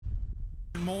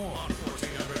More.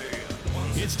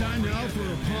 It's time now for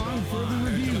Upon Further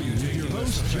Review with your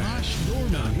host Josh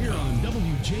Norman here on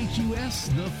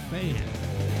WJQS The Fan.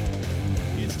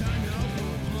 It's time now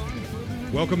for Upon Further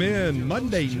Review. Welcome in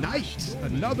Monday night,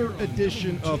 another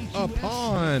edition of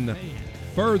Upon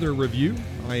Further Review.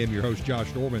 I am your host,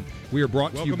 Josh Norman. We are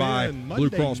brought to you by Blue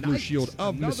Cross Blue Shield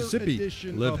of Mississippi.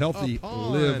 Live healthy,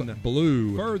 live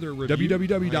blue. Further review.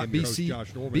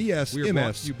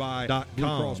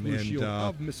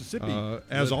 www.bcbs.com.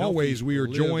 As always, we are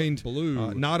joined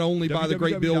not only by the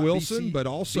great Bill Wilson, but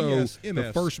also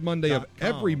the first Monday of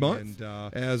every month.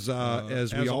 As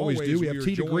we always do, we have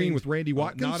Tee to Green with Randy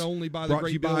Watkins. Not only by the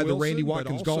great Bill Wilson, the Randy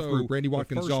Watkins Golf Group,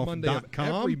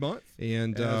 RandyWatkinsGolf.com.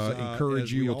 And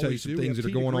encourage you, we'll tell you some things that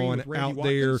are going on out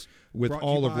there with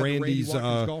all of Randy's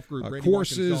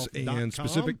courses and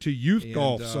specific to youth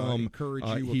golf. Some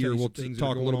here we'll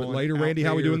talk a little bit later. Randy,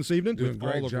 how are we doing this evening? Doing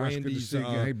great, all of Josh. Randy's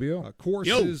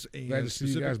courses and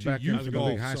specific to youth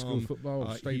golf. High school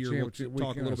football state championship. We'll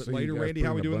talk a little bit later. Randy,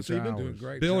 how are we doing this evening? Doing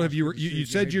great. Bill, have you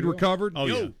said you'd recovered? Oh,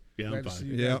 yeah. Yeah, I'm fine.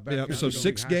 Yeah. So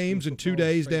 6 games in 2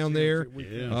 days down there.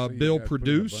 Bill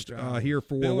produced here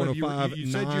for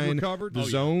 105.9 The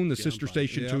Zone, the sister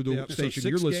station to the station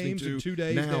you're listening to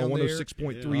now,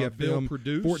 106.3 FM,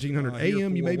 1400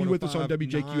 AM. You may be with us on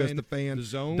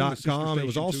WJQSTheFan.com. It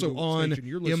was also on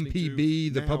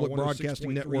MPB, the Public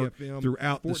Broadcasting Network,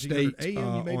 throughout the state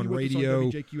on radio,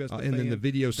 and then the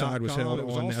video side was held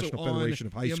on National Federation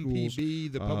of High Schools.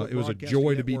 It was a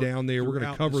joy to be down there. We're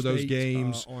going to cover those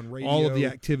games, all of the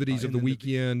activities of the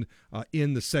weekend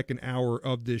in the second hour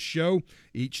of this show.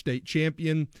 Each state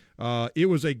champion. It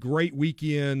was a great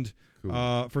weekend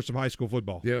for some high school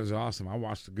football. Yeah, it was awesome. I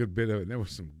watched a good bit of it, and there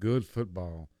was some good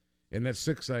football. And that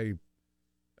 6A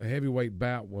heavyweight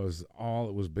bout was all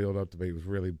it was built up to be. It was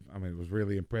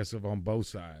really impressive on both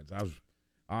sides. I was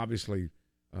obviously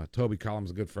Toby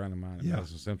Collins, a good friend of mine at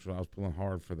Madison Central. I was pulling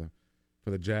hard for the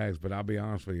Jags, but I'll be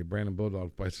honest with you, Brandon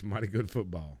Bulldogs played some mighty good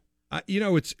football.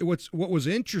 What was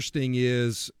interesting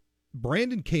is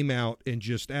Brandon came out and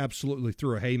just absolutely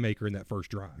threw a haymaker in that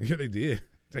first drive. Yeah, they did.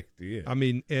 They did. I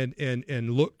mean,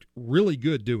 and looked really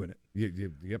good doing it.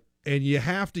 Yep. And you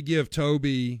have to give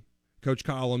Toby, Coach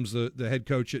Collins, the head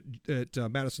coach at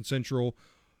Madison Central,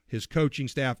 his coaching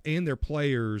staff, and their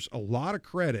players a lot of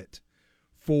credit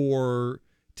for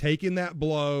taking that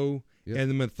blow and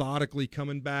then methodically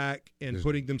coming back and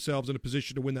putting themselves in a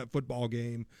position to win that football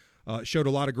game. Showed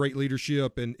a lot of great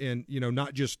leadership and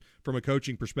not just from a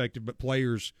coaching perspective, but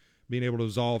players being able to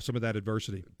resolve some of that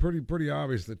adversity. Pretty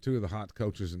obvious that 2 of the hot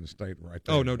coaches in the state right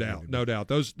there. Oh, no doubt.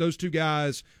 Those 2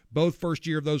 guys, both first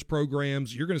year of those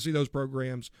programs, you're going to see those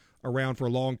programs around for a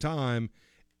long time.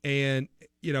 And,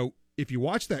 if you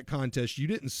watch that contest, you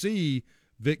didn't see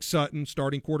Vic Sutton,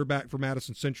 starting quarterback for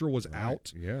Madison Central, was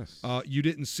out. Yes. You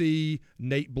didn't see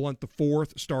Nate Blunt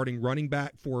IV, starting running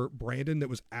back for Brandon, that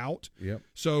was out. Yep.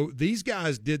 So these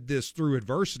guys did this through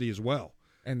adversity as well.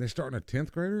 And they're starting a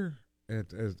 10th grader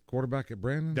as quarterback at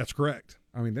Brandon? That's correct.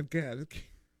 I mean, that guy,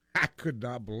 I could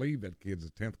not believe that kid's a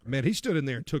 10th grader. Man, he stood in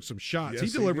there and took some shots.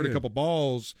 Yes, he delivered a couple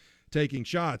balls taking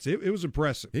shots. It was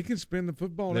impressive. He can spin the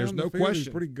football. There's down no the field. question. He's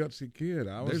a pretty gutsy kid.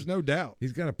 There's no doubt.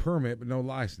 He's got a permit but no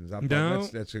license. I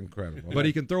thought that's incredible. But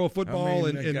he can throw a football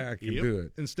that guy can do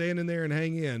it. And stand in there and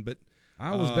hang in. But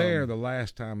I was there the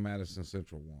last time Madison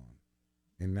Central won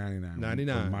in 99.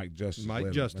 99. Mike Justice. Mike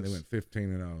led Justice. When they went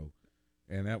 15-0.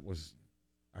 And that was,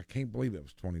 I can't believe it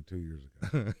was 22 years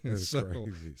ago.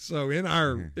 Crazy. So in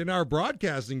our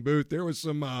broadcasting booth, there was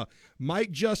some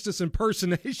Mike Justice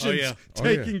impersonations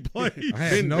taking place.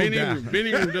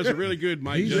 Benny does a really good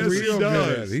Mike Justice. Real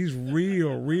good at it. He's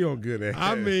real good at it.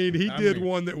 I mean, he did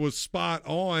one that was spot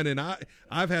on, and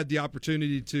I've had the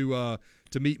opportunity to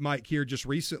meet Mike here just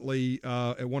recently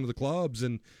at one of the clubs,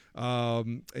 and I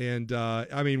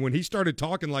mean, when he started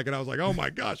talking like it, I was like, oh my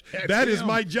gosh, that is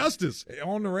Mike Justice.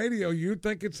 On the radio, you'd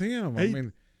think it's him. I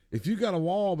mean, if you got a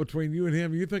wall between you and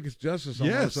him, you think it's Justice on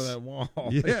most of that wall.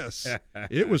 Yes.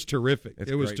 It was terrific.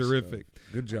 It was terrific.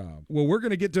 Stuff. Good job. Well, we're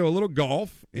going to get to a little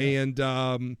golf, and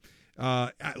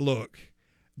look,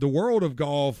 the world of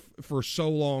golf for so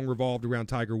long revolved around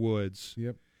Tiger Woods.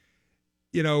 Yep.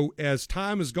 As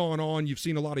time has gone on, you've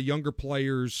seen a lot of younger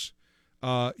players,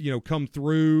 come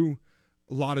through,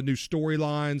 a lot of new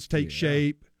storylines take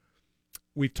shape.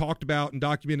 We've talked about and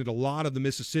documented a lot of the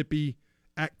Mississippi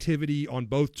activity on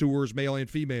both tours, male and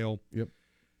female. Yep.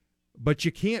 But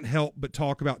you can't help but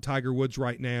talk about Tiger Woods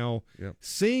right now. Yep.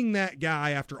 Seeing that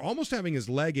guy after almost having his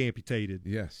leg amputated.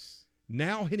 Yes.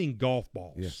 Now hitting golf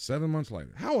balls. Yes, 7 months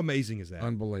later. How amazing is that?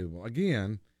 Unbelievable.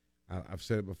 Again, I've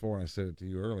said it before, and I said it to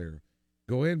you earlier.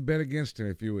 Go ahead and bet against him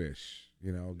if you wish.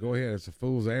 You know, go ahead. It's a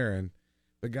fool's errand.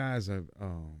 The guy's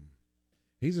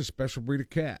he's a special breed of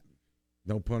cat.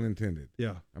 No pun intended.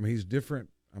 Yeah. I mean, he's different.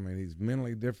 I mean, he's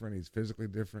mentally different. He's physically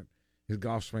different. His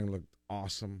golf swing looked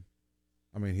awesome.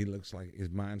 I mean, he looks like his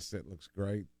mindset looks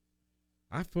great.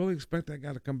 I fully expect that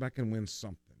guy to come back and win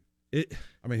something.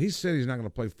 I mean, he said he's not going to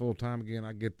play full time again.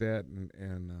 I get that,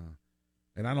 and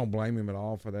I don't blame him at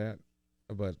all for that.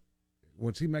 But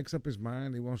once he makes up his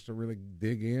mind, he wants to really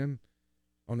dig in.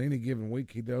 On any given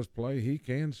week he does play, he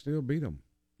can still beat him.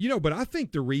 You know, but I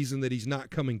think the reason that he's not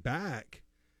coming back,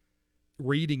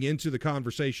 reading into the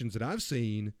conversations that I've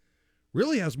seen,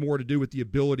 really has more to do with the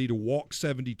ability to walk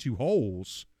 72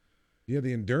 holes. Yeah,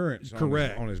 the endurance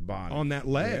correct on his body. On that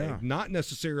leg, not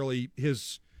necessarily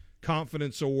his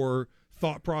confidence or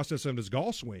thought process of his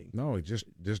golf swing. No, he just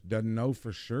doesn't know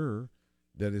for sure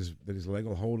that his leg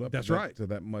will hold up. That's right. To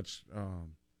that much,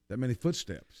 that many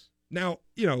footsteps. Now,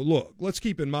 you know, look, let's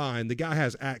keep in mind the guy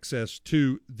has access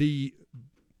to the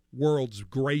world's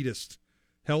greatest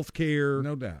healthcare,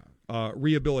 no doubt,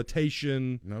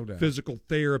 rehabilitation, no doubt, physical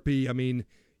therapy. I mean,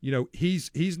 you know, he is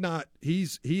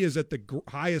at the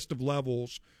highest of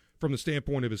levels from the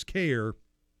standpoint of his care,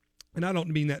 and I don't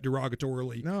mean that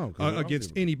derogatorily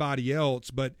against anybody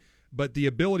else, but the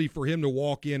ability for him to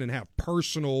walk in and have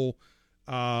personal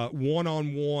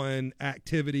one-on-one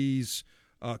activities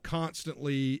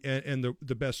constantly, and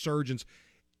the best surgeons,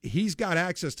 he's got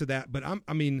access to that. But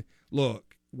I mean,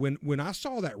 look, when I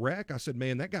saw that wreck, I said,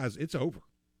 man, that guy's, it's over.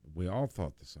 We all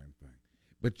thought the same thing.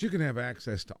 But you can have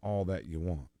access to all that you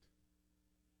want.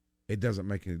 It doesn't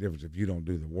make any difference if you don't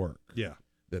do the work. Yeah.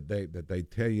 That they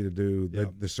tell you to do. Yeah.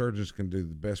 The surgeons can do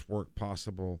the best work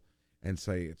possible and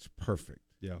say it's perfect.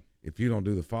 Yeah. If you don't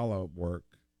do the follow-up work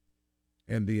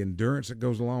and the endurance that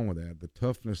goes along with that, the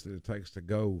toughness that it takes to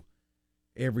go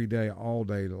every day, all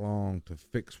day long to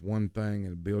fix one thing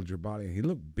and build your body. And he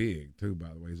looked big, too, by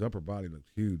the way. His upper body looked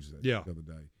huge the other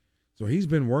day. So he's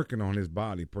been working on his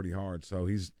body pretty hard. So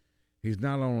he's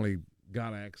not only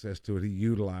got access to it, he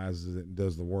utilizes it and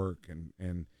does the work.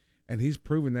 And he's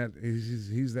proven that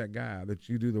he's that guy that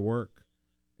you do the work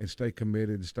and stay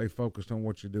committed and stay focused on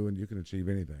what you're doing, you can achieve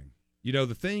anything. You know,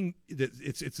 the thing that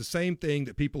it's the same thing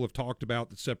that people have talked about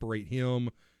that separate him,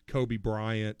 Kobe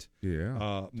Bryant,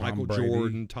 Michael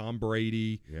Jordan, Tom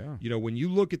Brady. Yeah. You know, when you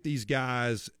look at these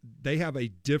guys, they have a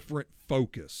different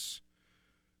focus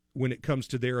when it comes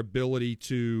to their ability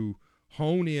to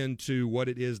hone into what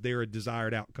it is their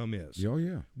desired outcome is. Oh,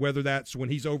 yeah. Whether that's when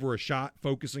he's over a shot,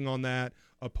 focusing on that,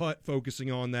 a putt,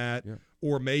 focusing on that,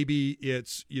 or maybe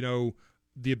it's, you know,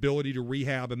 the ability to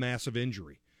rehab a massive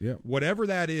injury. Yeah. Whatever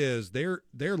that is, their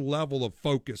level of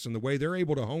focus and the way they're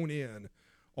able to hone in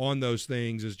on those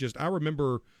things is just. I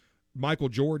remember Michael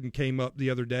Jordan came up the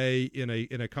other day in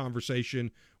a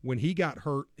conversation when he got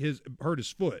hurt his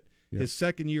foot his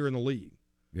second year in the league.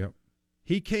 Yep.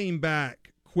 He came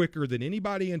back quicker than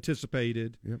anybody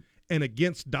anticipated, and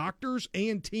against doctors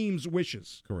and teams'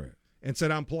 wishes. Correct. And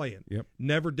said, I'm playing. Yep.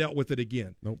 Never dealt with it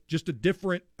again. Nope. Just a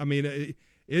different. I mean.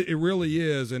 It really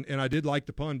is, and I did like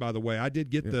the pun, by the way. I did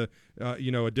get the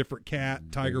a different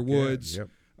cat, Tiger Woods.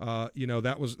 Yep. You know,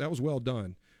 that was well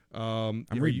done. I'm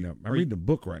reading a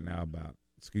book right now about.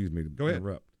 Excuse me to go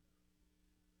interrupt.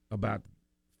 Ahead. About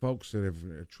folks that have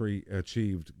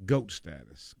achieved GOAT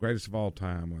status, greatest of all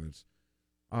time, whether it's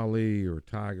Ali or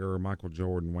Tiger or Michael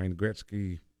Jordan, Wayne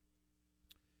Gretzky,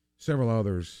 several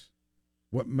others.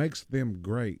 What makes them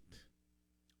great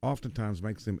oftentimes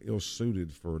makes them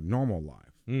ill-suited for normal life.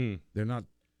 They're not,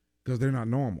 because they're not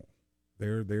normal.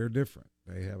 They're different.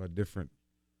 They have a different.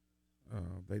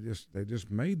 They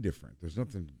just made different. There's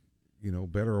nothing,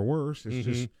 better or worse. It's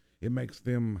just it makes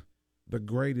them the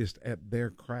greatest at their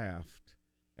craft,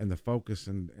 and the focus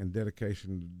and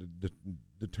dedication,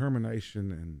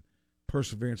 determination and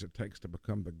perseverance it takes to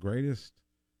become the greatest.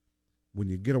 When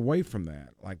you get away from that,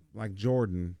 like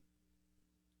Jordan,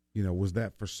 was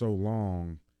that for so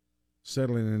long.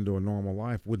 Settling into a normal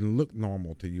life wouldn't look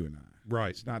normal to you and I. Right.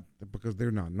 It's not because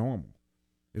they're not normal.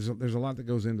 There's a lot that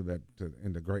goes into that,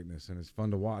 into greatness, and it's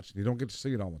fun to watch. You don't get to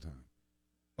see it all the time.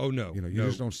 Oh, no. You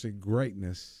just don't see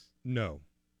greatness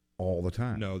all the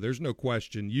time. No, there's no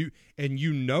question. You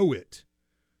know it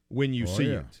when you see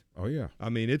it. Oh, yeah. I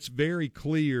mean, it's very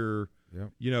clear,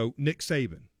 Nick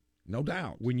Saban. No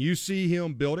doubt. When you see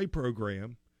him build a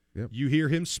program, you hear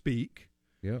him speak.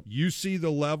 Yep. You see the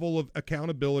level of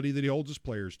accountability that he holds his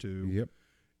players to. Yep.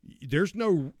 There's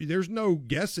no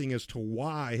guessing as to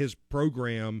why his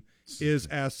program is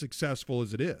as successful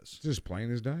as it is. Just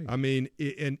plain as day. I mean,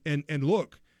 and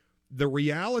look, the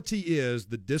reality is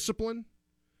the discipline,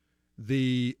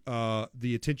 the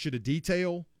attention to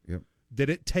detail, that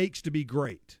it takes to be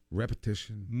great.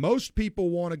 Repetition. Most people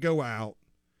want to go out.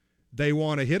 They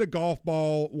want to hit a golf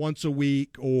ball once a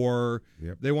week, or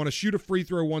they want to shoot a free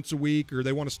throw once a week, or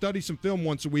they want to study some film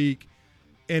once a week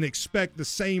and expect the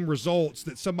same results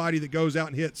that somebody that goes out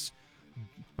and hits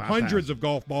hundreds of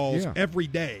golf balls every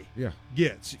day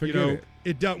gets. Forget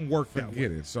it doesn't work that way.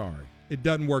 Forget it. Sorry. It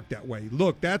doesn't work that way.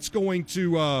 Look, that's going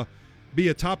to be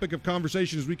a topic of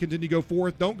conversation as we continue to go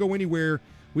forth. Don't go anywhere.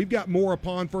 We've got more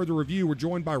upon further review. We're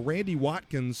joined by Randy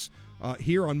Watkins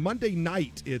here on Monday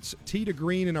night. It's Tee to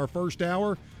Green in our first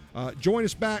hour. Join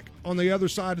us back on the other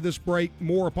side of this break.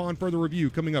 More upon further review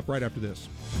coming up right after this.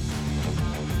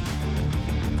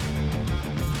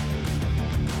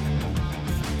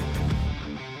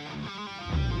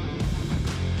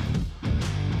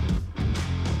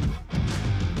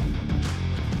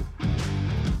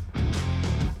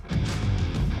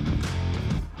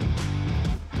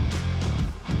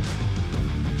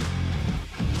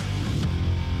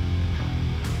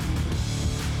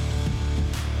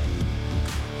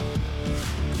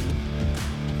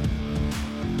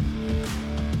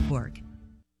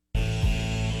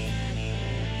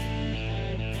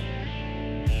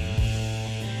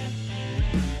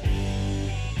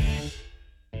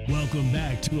 Welcome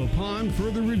back to Upon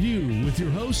Further Review with your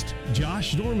host,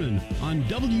 Josh Dorman, on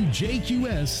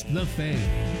WJQS The Fan.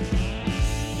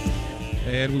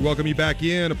 And we welcome you back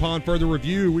in. Upon further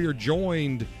review, we are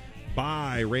joined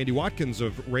by Randy Watkins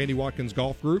of Randy Watkins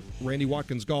Golf Group,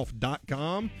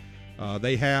 randywatkinsgolf.com.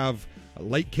 They have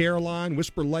Lake Caroline,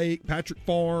 Whisper Lake, Patrick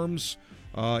Farms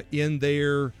in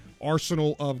their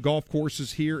arsenal of golf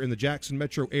courses here in the Jackson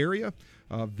metro area.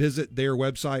 Visit their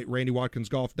website,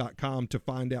 randywatkinsgolf.com, to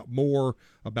find out more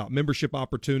about membership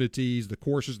opportunities, the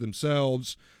courses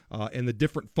themselves, and the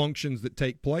different functions that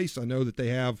take place. I know that they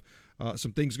have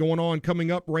some things going on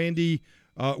coming up, Randy,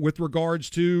 with regards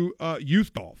to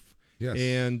youth golf. Yes.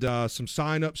 And some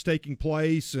sign-ups taking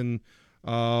place. And,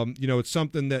 it's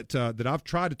something that I've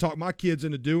tried to talk my kids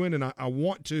into doing, and I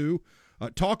want to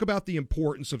talk about the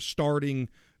importance of starting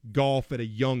golf at a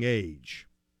young age.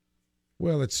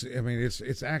 Well, it's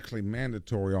actually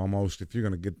mandatory almost if you're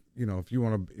going to get, if you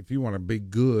want to be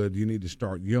good, you need to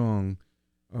start young,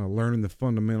 learning the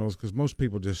fundamentals, because most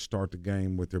people just start the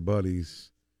game with their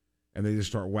buddies and they just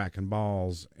start whacking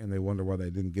balls and they wonder why they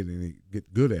didn't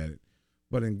get good at it.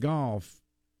 But in golf,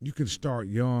 you can start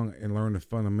young and learn the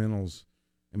fundamentals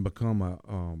and become a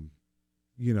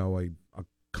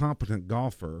competent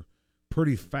golfer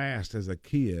pretty fast as a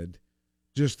kid,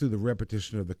 just through the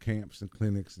repetition of the camps and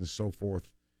clinics and so forth.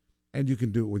 And you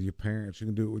can do it with your parents. You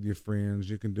can do it with your friends.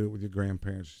 You can do it with your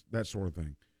grandparents, that sort of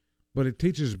thing. But it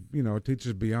teaches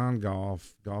beyond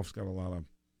golf. Golf's got a lot of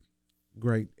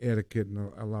great etiquette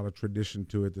and a lot of tradition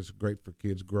to it that's great for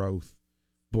kids' growth,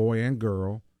 boy and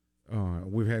girl.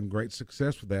 We've had great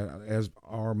success with that, as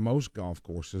are most golf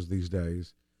courses these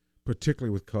days,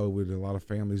 particularly with COVID. A lot of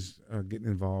families are getting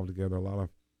involved together.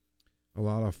 A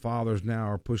lot of fathers now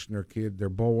are pushing their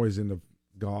boys into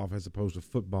golf as opposed to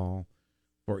football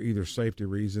for either safety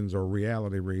reasons or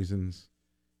reality reasons.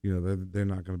 They're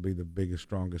not going to be the biggest,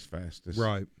 strongest, fastest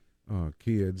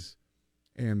kids.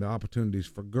 And the opportunities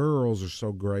for girls are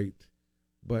so great.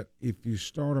 But if you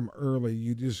start them early,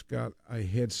 you just got a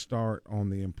head start on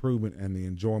the improvement and the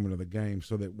enjoyment of the game,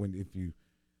 so that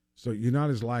so you're not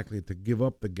as likely to give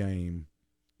up the game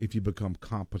if you become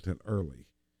competent early.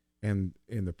 And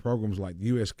in the programs like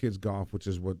U.S. Kids Golf, which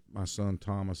is what my son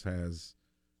Thomas has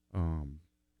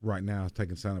right now, is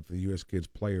taking sign up for the U.S. Kids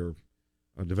Player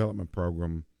Development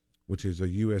Program, which is a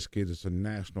U.S. Kids. It's a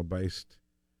national-based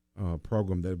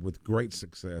program that with great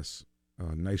success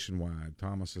nationwide.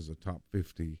 Thomas is a top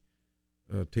 50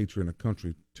 teacher in the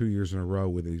country 2 years in a row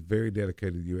with these very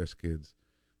dedicated U.S. Kids.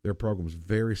 Their program is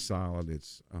very solid.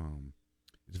 It's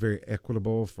very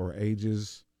equitable for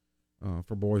ages.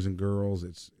 For boys and girls,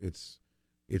 it's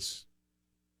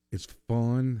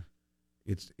fun.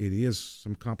 It is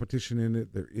some competition in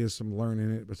it. There is some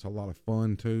learning in it, but it's a lot of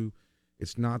fun too.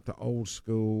 It's not the old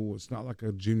school. It's not like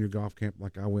a junior golf camp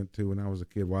like I went to when I was a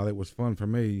kid. While it was fun for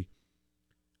me,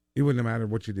 it wouldn't have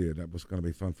mattered what you did. That was going to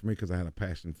be fun for me because I had a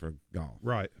passion for golf.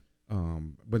 Right.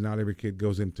 But not every kid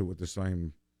goes into it with the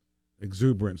same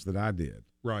exuberance that I did.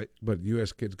 Right. But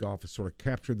U.S. Kids Golf has sort of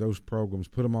captured those programs,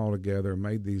 put them all together, and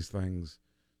made these things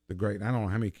the great. I don't know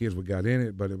how many kids we got in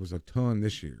it, but it was a ton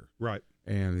this year. Right.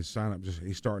 And his sign up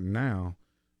he's starting now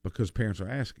because parents are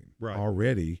asking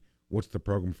already, what's the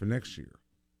program for next year?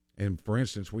 And for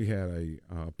instance, we had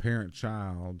a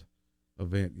parent-child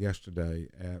event yesterday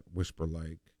at Whisper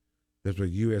Lake. There's a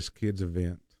U.S. Kids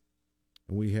event,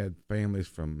 and we had families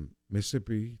from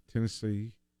Mississippi,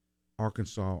 Tennessee,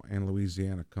 Arkansas and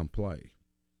Louisiana come play.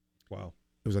 Wow.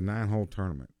 It was a 9-hole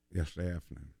tournament yesterday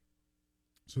afternoon.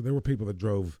 So there were people that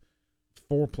drove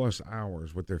 4+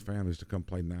 hours with their families to come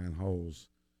play 9 holes,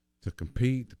 to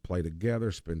compete, to play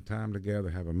together, spend time together,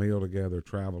 have a meal together,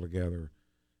 travel together.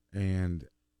 And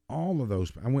all of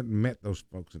those, I went and met those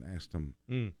folks and asked them,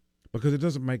 because it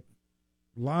doesn't make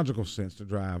logical sense to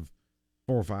drive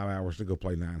 4 or 5 hours to go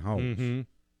play 9 holes. Mm-hmm.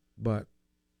 But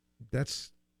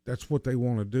that's what they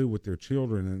want to do with their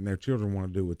children, and their children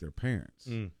want to do with their parents.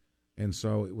 And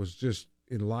so it was just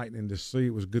enlightening to see.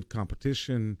 It was good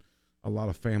competition, a lot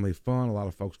of family fun. A lot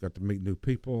of folks got to meet new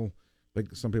people.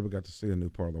 Some people got to see a new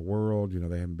part of the world.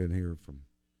 They haven't been here from,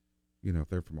 if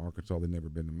they're from Arkansas, they've never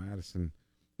been to Madison.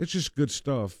 It's just good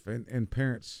stuff. And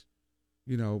parents,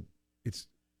 it's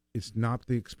not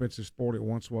the expensive sport it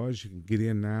once was. You can get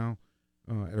in now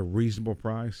at a reasonable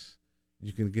price.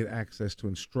 You can get access to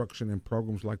instruction and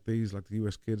programs like these, like the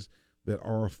U.S. Kids, that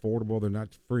are affordable. They're not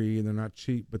free and they're not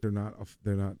cheap, but they're not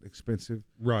expensive.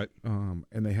 Right. And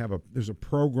there's a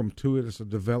program to it. It's a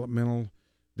developmental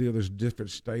deal. There's different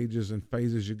stages and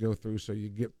phases you go through, so you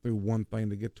get through one thing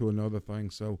to get to another thing.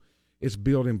 So it's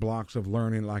building blocks of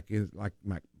learning, like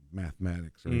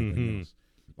mathematics or anything else,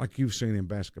 like you've seen in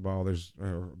basketball,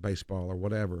 or baseball or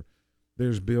whatever.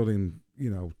 There's building,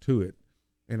 to it,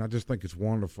 and I just think it's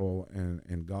wonderful.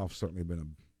 And golf's certainly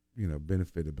been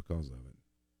benefited because of it.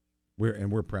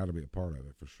 We're proud to be a part of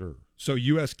it for sure. So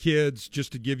U.S. Kids,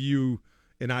 just to give you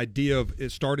an idea of,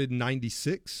 it started in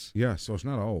 '96. Yeah, so it's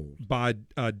not old. By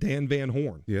Dan Van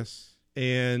Horn. Yes.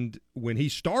 And when he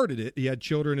started it, he had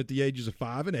children at the ages of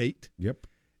 5 and 8. Yep.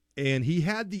 And he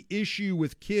had the issue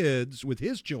with kids, with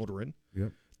his children,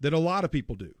 that a lot of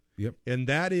people do. Yep. And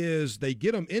that is, they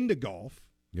get them into golf.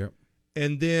 Yep.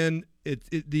 And then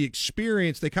the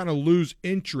experience, they kind of lose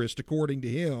interest, according to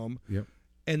him. Yep.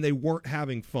 And they weren't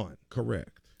having fun.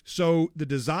 Correct. So the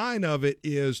design of it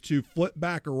is to flip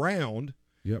back around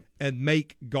and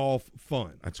make golf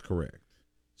fun. That's correct.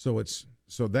 So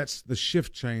that's the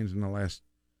shift change in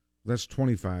that's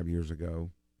 25 years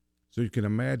ago. So you can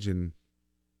imagine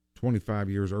 25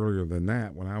 years earlier than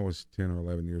that, when I was 10 or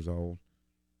 11 years old,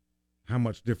 how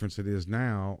much difference it is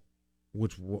now,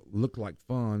 which looked like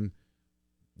fun.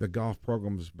 The golf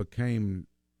programs became,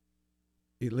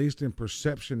 at least in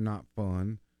perception, not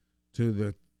fun to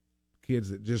the kids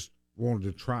that just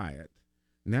wanted to try it.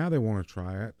 Now they want to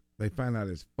try it. They find out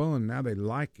it's fun. Now they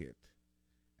like it.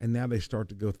 And now they start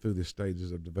to go through the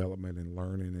stages of development and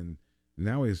learning. And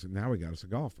now we got us a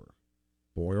golfer,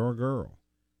 boy or girl.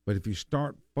 But if you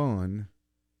start fun,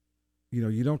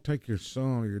 you don't take your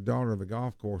son or your daughter to the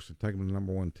golf course and take them to the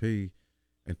number 1 tee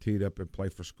and tee it up and play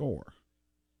for score,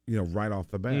 right off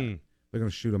the bat. They're going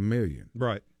to shoot 1 million.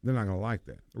 Right. They're not going to like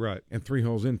that. Right. And 3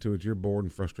 holes into it, you're bored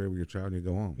and frustrated with your child, and you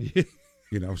go home.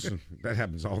 So that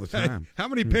happens all the time. How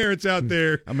many parents out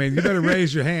there? I mean, you better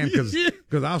raise your hand,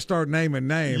 because I'll start naming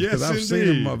names, because I've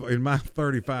seen them in my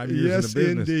 35 years in the business.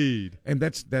 Yes, indeed. And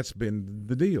that's been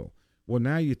the deal. Well,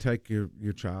 now you take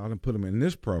your child and put them in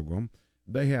this program.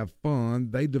 They have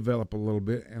fun. They develop a little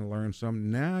bit and learn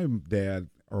something. Now dad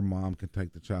or mom can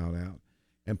take the child out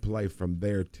and play from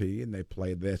their tee, and they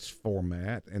play this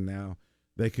format, and now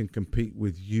they can compete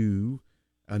with you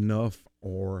enough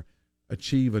or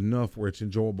achieve enough where it's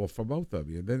enjoyable for both of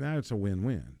you. Then now it's a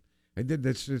win-win.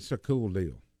 It's a cool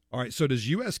deal. All right, so does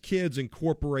U.S. Kids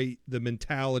incorporate the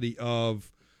mentality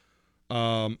of,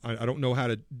 I don't know how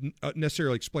to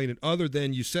necessarily explain it, other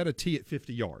than you set a tee at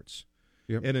 50 yards.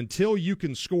 Yep. And until you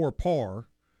can score par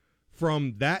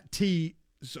from that tee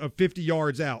 50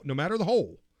 yards out, no matter the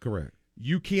hole. Correct.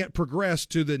 You can't progress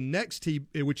to the next tee,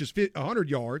 which is 100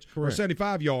 yards. Correct. Or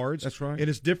 75 yards. That's right. And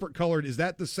it's different colored. Is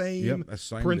that the same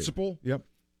principle? Deal. Yep.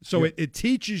 So it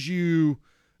teaches you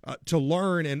to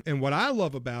learn. And what I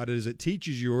love about it is it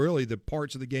teaches you really the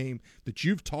parts of the game that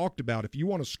you've talked about. If you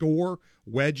want to score,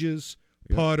 wedges,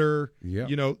 putter,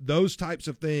 those types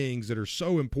of things that are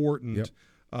so important. Yep.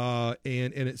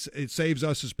 And it saves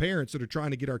us as parents that are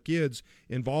trying to get our kids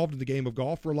involved in the game of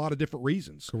golf for a lot of different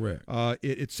reasons. Correct.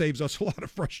 It saves us a lot of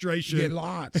frustration. Yeah,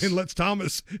 lots. And lets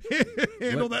Thomas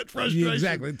handle that frustration. Yeah,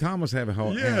 exactly. Thomas have a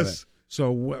whole yes. So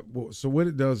what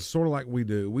it does, sort of like we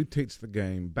do, we teach the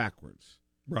game backwards.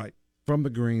 Right. From the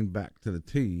green back to the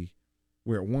tee,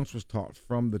 where it once was taught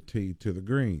from the tee to the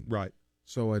green. Right.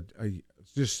 So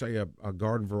just say a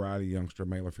garden variety youngster,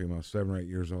 male or female, 7 or 8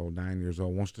 years old, 9 years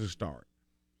old, wants to start.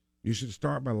 You should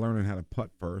start by learning how to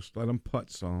putt first. Let them putt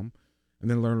some,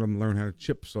 and then learn how to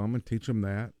chip some, and teach them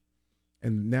that.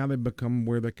 And now they become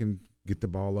where they can get the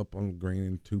ball up on the green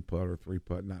and 2-putt or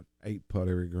 3-putt, not 8-putt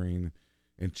every green,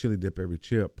 and chili dip every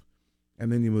chip.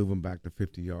 and then you move them back to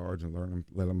 50 yards and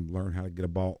let them learn how to get a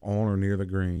ball on or near the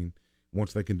green.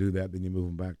 Once they can do that, then you move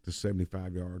them back to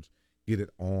 75 yards, get it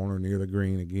on or near the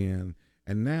green again.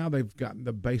 And now they've gotten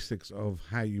the basics of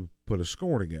how you put a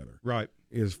score together. Right.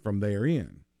 Is from there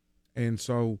in. And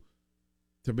so,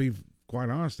 to be quite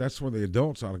honest, that's where the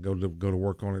adults ought to go to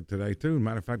work on it today, too.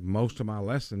 Matter of fact, most of my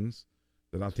lessons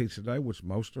that I teach today, which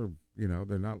most are,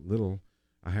 they're not little.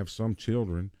 I have some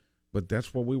children, but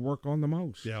that's what we work on the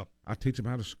most. Yeah. I teach them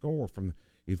how to score.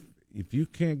 If you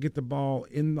can't get the ball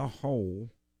in the hole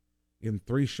in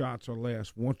 3 shots or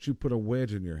less, once you put a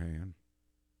wedge in your hand,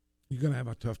 you're going to have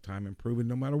a tough time improving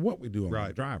no matter what we do on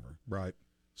the driver. Right.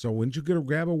 So when you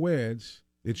grab a wedge,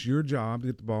 it's your job to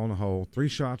get the ball in the hole, 3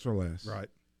 shots or less. Right.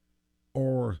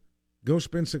 Or go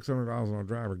spend $600 on a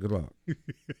driver. Good luck.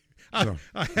 I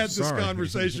had this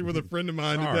conversation with a friend of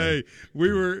mine today.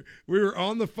 We were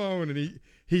on the phone, and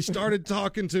he started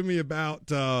talking to me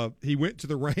about he went to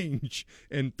the range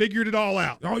and figured it all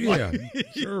out. Oh, yeah.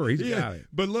 Sure, he's got it.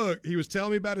 But look, he was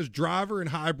telling me about his driver and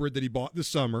hybrid that he bought this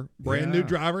summer, brand new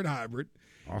driver and hybrid.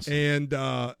 Awesome.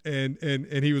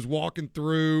 And he was walking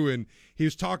through, and he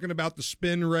was talking about the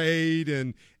spin rate,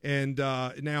 and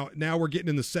now we're getting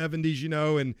in the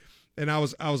 70s, and I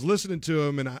was listening to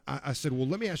him, and I said, well,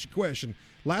 let me ask you a question.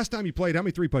 Last time you played, how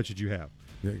many 3-putts did you have?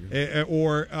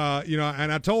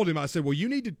 And I told him, I said, well, you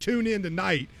need to tune in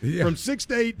tonight from 6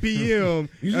 to 8 p.m.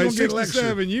 6 to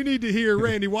 7. You need to hear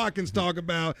Randy Watkins talk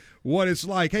about what it's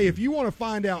like. Hey, if you want to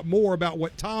find out more about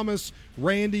what Thomas,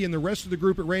 Randy, and the rest of the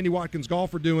group at Randy Watkins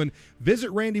Golf are doing, visit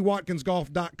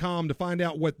randywatkinsgolf.com to find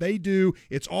out what they do.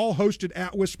 It's all hosted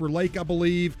at Whisper Lake, I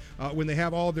believe, when they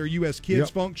have all their U.S. Kids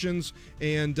functions,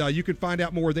 and you can find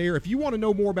out more there. If you want to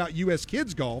know more about U.S.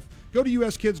 Kids Golf, go to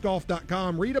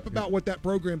uskidsgolf.com, read up about what that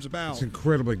program's about. It's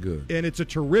incredibly good. And it's a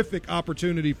terrific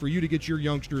opportunity for you to get your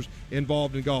youngsters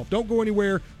involved in golf. Don't go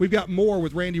anywhere. We've got more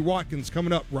with Randy Watkins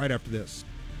coming up right after this.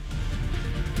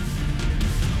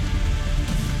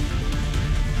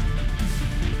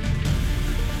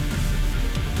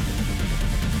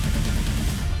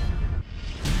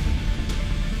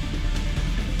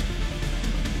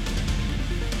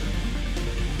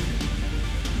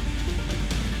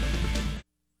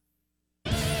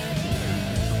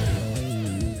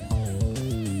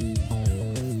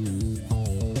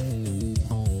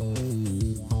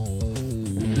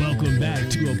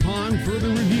 Upon Further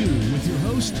Review with your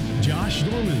host, Josh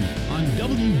Norman, on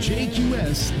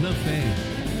WJQS The Fan.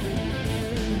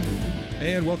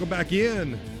 And welcome back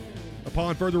in.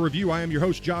 Upon Further Review, I am your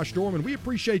host, Josh Norman. We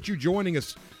appreciate you joining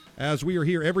us as we are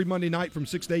here every Monday night from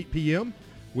 6 to 8 p.m.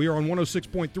 We are on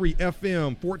 106.3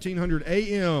 FM, 1400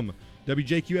 AM,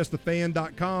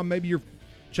 WJQSTheFan.com. Maybe you're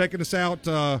checking us out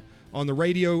on the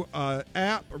radio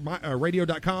app, or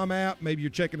radio.com app. Maybe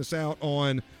you're checking us out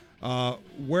on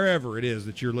wherever it is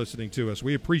that you're listening to us.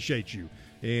 We appreciate you.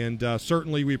 And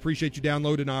certainly we appreciate you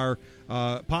downloading our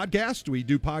podcast. We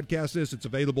do podcast this. It's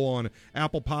available on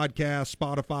Apple Podcasts,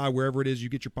 Spotify, wherever it is you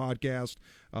get your podcast.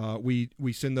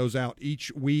 We send those out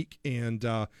each week. And,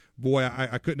 boy,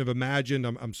 I couldn't have imagined.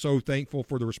 I'm so thankful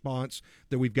for the response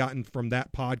that we've gotten from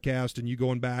that podcast, and you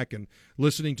going back and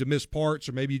listening to missed parts,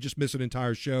 or maybe you just miss an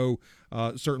entire show.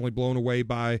 Certainly blown away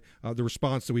by the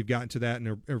response that we've gotten to that, and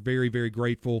are very, very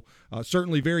grateful.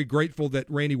 Certainly very grateful that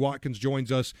Randy Watkins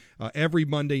joins us every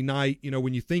Monday night.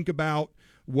 When you think about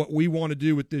what we want to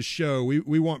do with this show,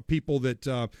 we want people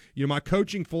that, my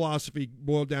coaching philosophy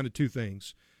boiled down to 2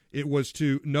 things. It was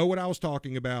to know what I was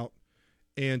talking about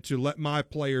and to let my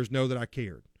players know that I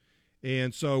cared.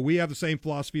 And so we have the same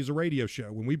philosophy as a radio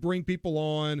show. When we bring people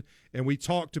on and we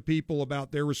talk to people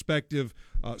about their respective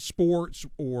sports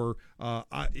or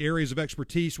areas of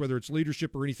expertise, whether it's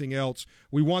leadership or anything else,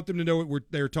 we want them to know what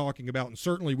they're talking about. And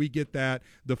certainly we get that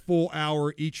the full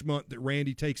hour each month that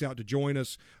Randy takes out to join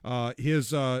us.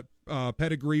 His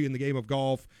pedigree in the game of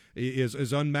golf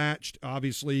is unmatched.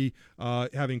 Obviously,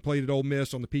 having played at Ole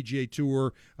Miss on the PGA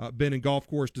Tour, been in golf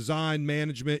course design,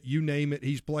 management, you name it,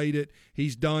 he's played it,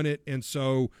 he's done it, and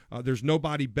so there's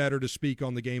nobody better to speak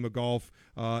on the game of golf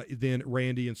than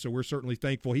Randy, and so we're certainly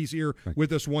thankful he's here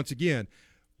with us once again.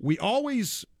 We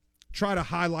always try to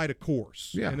highlight a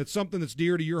course, and it's something that's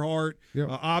dear to your heart.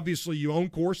 Obviously, you own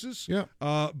courses,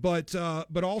 but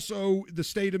also the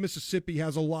state of Mississippi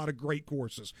has a lot of great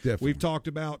courses. Definitely. We've talked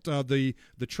about the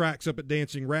tracks up at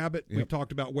Dancing Rabbit. We've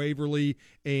talked about Waverly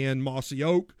and Mossy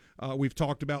Oak. We've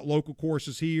talked about local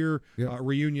courses here,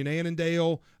 Reunion,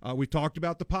 Annandale. We've talked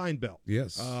about the Pine Belt.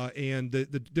 Yes. And the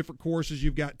different courses.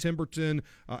 You've got Timberton,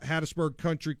 Hattiesburg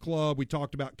Country Club. We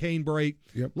talked about Canebrake.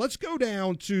 Yep. Let's go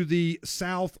down to the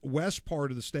southwest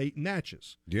part of the state,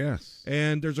 Natchez. Yes.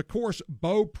 And there's a course,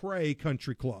 Beaupre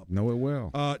Country Club. Know it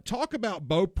well. Talk about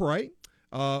Beaupre,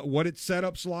 what its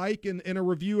setup's like, and a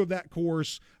review of that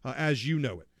course as you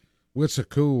know it. Well, it's a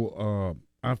cool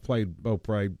I've played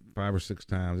Beaupre 5 or 6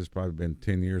 times. It's probably been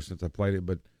 10 years since I played it,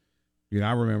 but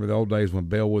I remember the old days when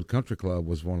Bellwood Country Club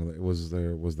was was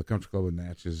the country club in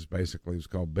Natchez. Basically, it was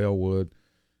called Bellwood.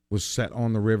 Was set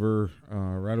on the river,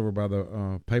 right over by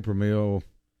the paper mill.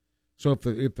 So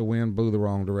if the wind blew the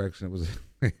wrong direction,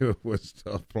 it was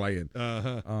tough playing.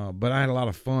 But I had a lot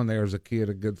of fun there as a kid.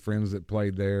 Had good friends that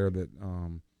played there that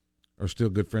are still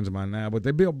good friends of mine now. But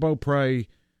they built Beaupre,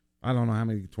 I don't know how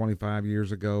many, 25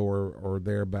 years ago or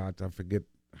thereabouts. I forget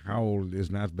how old it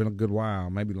is now. It's been a good while,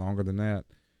 maybe longer than that.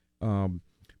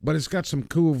 But it's got some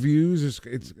cool views.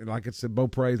 It's like I said,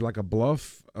 Beaupre is like a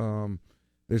bluff. It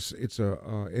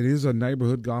is a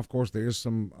neighborhood golf course. There is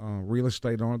some real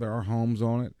estate on it. There are homes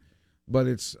on it. But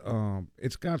it's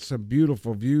got some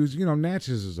beautiful views.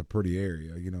 Natchez is a pretty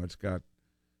area. It's got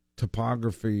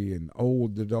topography and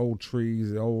the old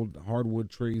trees, the old hardwood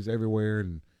trees everywhere,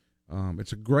 and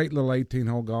it's a great little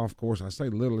 18-hole golf course. I say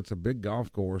little; it's a big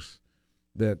golf course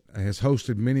that has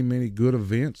hosted many, many good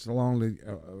events along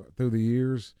through the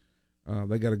years.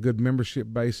 They got a good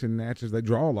membership base in Natchez. They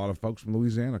draw a lot of folks from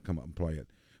Louisiana come up and play it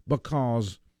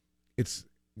because it's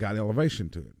got elevation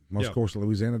to it. Most courses in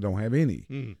Louisiana don't have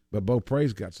any. But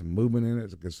Beaupre's got some movement in it.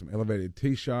 It's got some elevated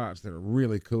tee shots that are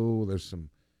really cool. There's some,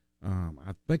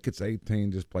 I think it's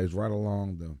 18, just plays right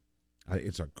along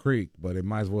it's a creek, but it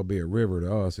might as well be a river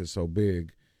to us. It's so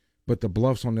big. But the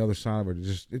bluffs on the other side of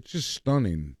it, it's just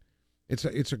stunning. It's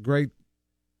a great,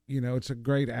 it's a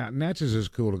great out. Natchez is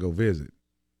cool to go visit.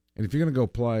 And if you're going to go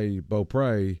play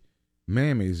Beaupre,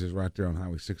 Mammy's is right there on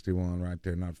Highway 61, right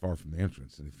there, not far from the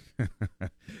entrance. And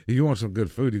if you want some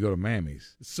good food, you go to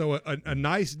Mammy's. So a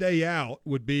nice day out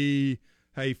would be,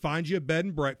 hey, find you a bed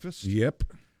and breakfast. Yep.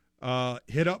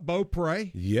 Hit up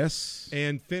Beaupre. Yes.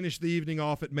 And finish the evening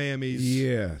off at Mammy's.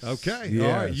 Yes. Okay. Yes.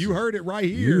 All right. You heard it right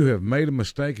here. You have made a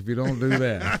mistake if you don't do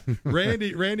that.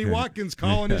 Randy Watkins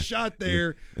calling his shot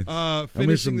there,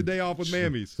 finishing the day off with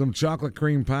Mammy's. Some chocolate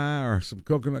cream pie or some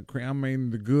coconut cream. I mean,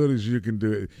 the good as you can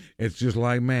do it. It's just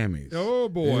like Mammy's. Oh,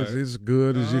 boy. It's as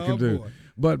good as you can do.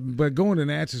 Boy. But going to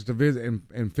Natchez to visit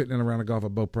and fitting in around the golf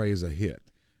at Beaupre is a hit.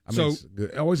 I mean, it's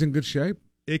good. Always in good shape.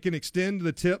 It can extend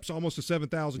the tips almost to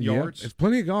 7,000 yards. It's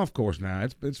plenty of golf course now.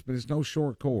 It's no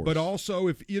short course. But also,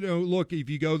 if you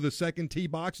go the second tee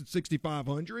box at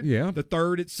 6,500, the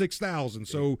third at 6,000.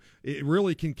 So it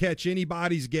really can catch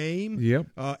anybody's game.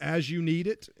 As you need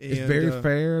it. And, it's very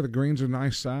fair. The greens are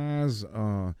nice size.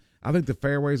 I think the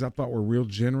fairways I thought were real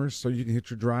generous, so you can hit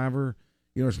your driver.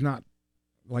 It's not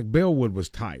like Bellwood was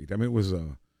tight. I mean, it was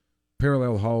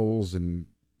parallel holes and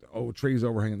trees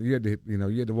overhanging. You had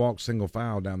to walk single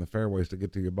file down the fairways to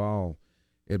get to your ball.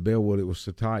 At Bellwood, it was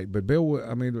so tight. But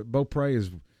Beaupre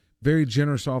is very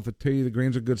generous off the tee. The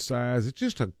greens are good size. It's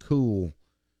just a cool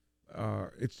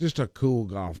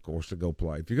golf course to go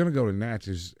play. If you're going to go to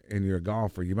Natchez and you're a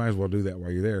golfer, you might as well do that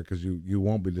while you're there because you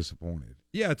won't be disappointed.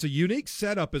 Yeah, it's a unique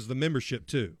setup as the membership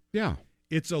too. Yeah,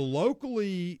 it's a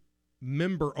locally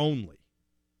member only.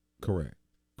 Correct.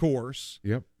 Course.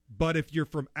 Yep. But if you're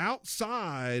from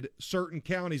outside certain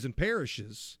counties and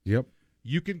parishes,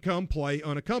 you can come play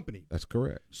unaccompanied. That's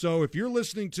correct. So if you're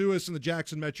listening to us in the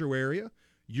Jackson metro area,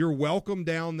 you're welcome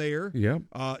down there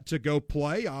to go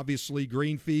play. Obviously,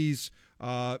 green fees,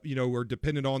 are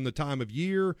dependent on the time of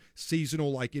year,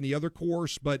 seasonal like any other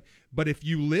course. But if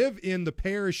you live in the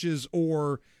parishes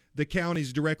or the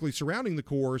counties directly surrounding the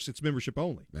course, it's membership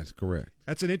only. That's correct.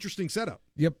 That's an interesting setup.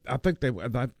 Yep, I think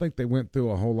they went through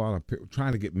a whole lot of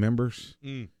trying to get members.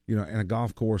 And a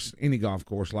golf course, any golf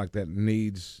course like that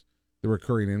needs the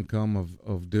recurring income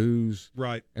of dues.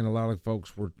 Right. And a lot of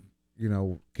folks were,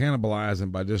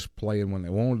 cannibalizing by just playing when they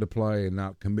wanted to play and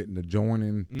not committing to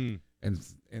joining.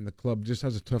 And the club just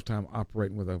has a tough time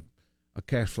operating with a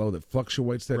cash flow that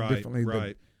fluctuates that differently.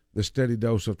 Right. The steady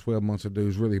dose of 12 months of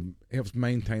dues really helps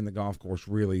maintain the golf course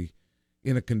really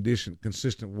in a condition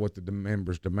consistent with what the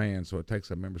members demand. So it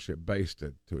takes a membership base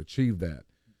to achieve that.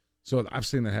 So I've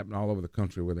seen that happen all over the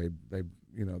country where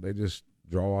they just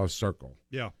draw a circle.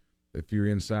 Yeah. If you're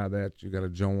inside that, you got to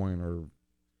join, or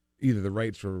either the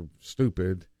rates are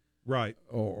stupid Right.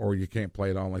 Or you can't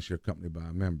play at all unless you're accompanied by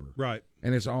a member. Right.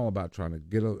 And it's all about trying to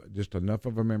get just enough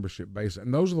of a membership base.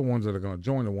 And those are the ones that are going to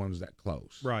join the ones that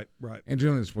close. Right, right. And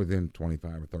generally it's within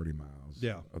 25 or 30 miles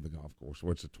yeah. of the golf course,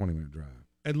 where it's a 20-minute drive.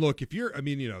 And look, if you're, I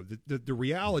mean, you know, the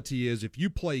reality is if you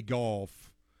play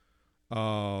golf,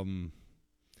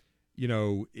 you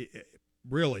know,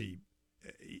 really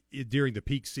during the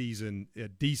peak season, a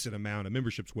decent amount of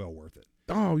membership's well worth it.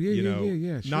 Oh, yeah,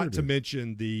 yeah. Sure not to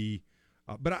mention the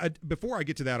but before I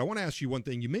get to that, I want to ask you one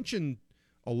thing. You mentioned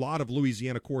a lot of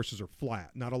Louisiana courses are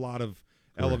flat, not a lot of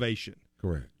elevation.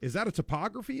 Correct. Is that a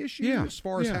topography issue as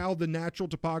far as how the natural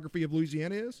topography of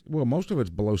Louisiana is? Well, most of it's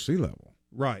below sea level.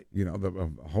 Right. You know,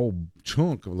 a whole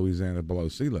chunk of Louisiana is below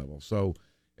sea level. So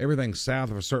everything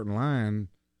south of a certain line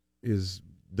doesn't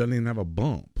even have a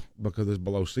bump because it's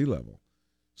below sea level.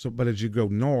 So, but as you go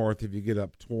north, if you get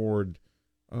up toward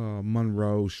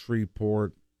Monroe,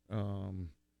 Shreveport,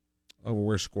 over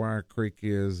where Squire Creek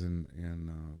is, and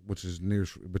which is near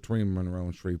between Monroe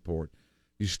and Shreveport,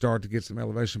 you start to get some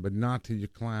elevation, but not till you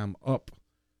climb up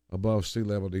above sea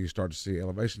level do you start to see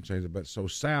elevation changes. But so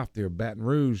south there, Baton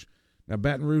Rouge. Now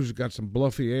Baton Rouge has got some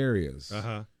bluffy areas,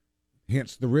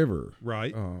 hence the river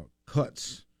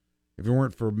cuts. If it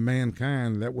weren't for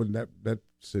mankind, that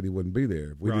city wouldn't be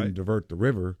there. If we didn't divert the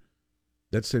river,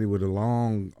 that city would have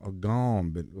long ago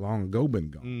been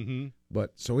gone. Mm-hmm.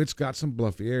 But so it's got some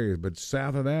bluffy areas, but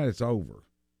south of that, it's over.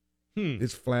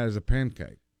 It's flat as a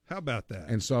pancake. How about that?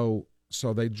 And so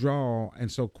they draw,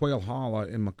 and so Quail Hollow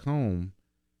in Macomb,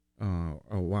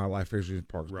 a wildlife fisheries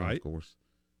park, of course,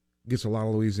 gets a lot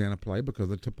of Louisiana play because of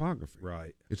the topography.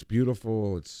 Right. It's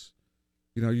beautiful. It's,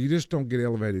 you know, you just don't get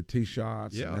elevated tee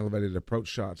shots and elevated approach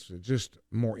shots. It's just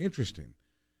more interesting.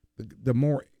 The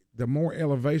more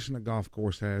elevation a golf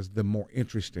course has, the more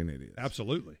interesting it is.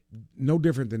 Absolutely. No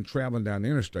different than traveling down the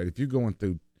interstate. If you're going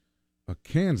through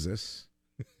Kansas,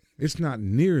 it's not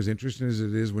near as interesting as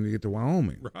it is when you get to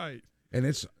Wyoming. Right. And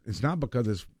it's not because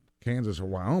it's Kansas or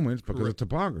Wyoming. It's because of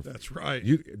topography. That's right.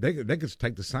 They could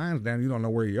take the signs down. You don't know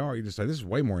where you are. You just say, this is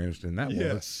way more interesting than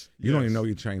that was. You don't even know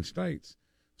you changed states.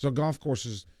 So golf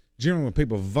courses, generally when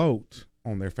people vote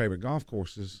on their favorite golf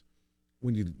courses,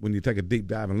 when you take a deep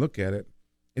dive and look at it,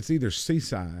 it's either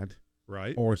seaside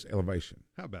or it's elevation.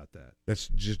 How about that? That's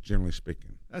just generally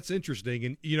speaking. That's interesting.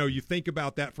 And, you know, you think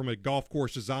about that from a golf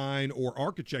course design or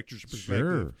architecture's perspective.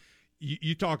 Sure.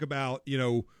 You talk about, you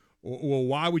know, well,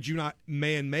 why would you not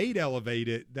man-made elevate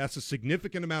it? That's a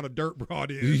significant amount of dirt brought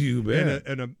in. You bet.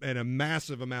 And a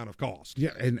massive amount of cost.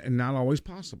 Yeah, and not always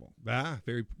possible.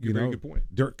 Very good point.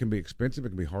 Dirt can be expensive. It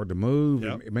can be hard to move.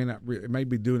 Yep. It may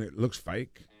be doing it looks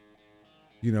fake.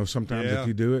 You know, sometimes if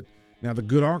you do it. Now, the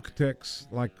good architects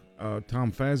like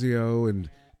Tom Fazio and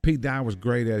Pete Dye was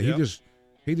great at it. Yep.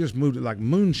 He just moved it like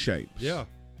moon shapes. Yeah.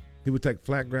 He would take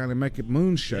flat ground and make it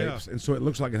moon shapes, and so it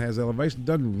looks like it has elevation.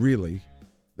 Doesn't really.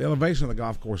 The elevation of the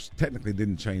golf course technically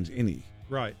didn't change any.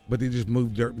 Right. But they just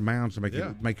moved dirt and mounds to make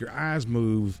your eyes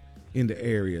move into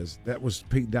areas. That was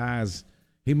Pete Dye's.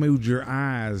 He moved your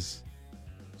eyes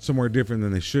somewhere different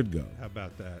than they should go. How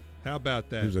about that? He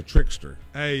was a trickster.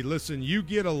 Hey, listen, you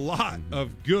get a lot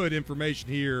of good information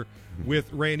here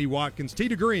with Randy Watkins. Tee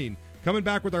to Green coming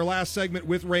back with our last segment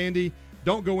with Randy.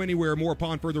 Don't go anywhere. More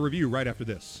upon further review right after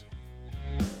this.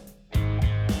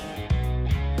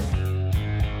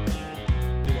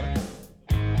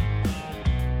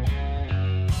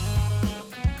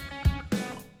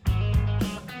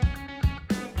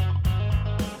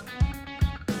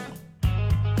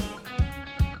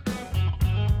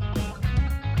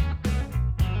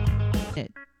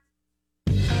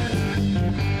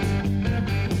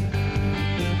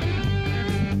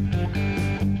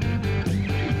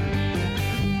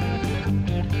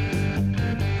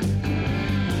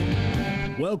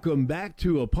 Welcome back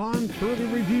to Upon Further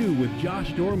Review with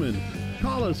Josh Dorman.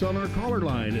 Call us on our caller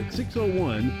line at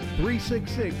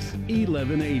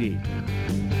 601-366-1180.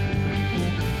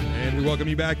 And we welcome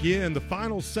you back in the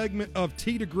final segment of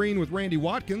Tee to Green with Randy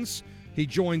Watkins. He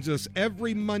joins us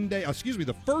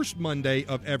the first Monday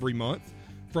of every month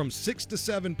from 6 to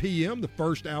 7 p.m., the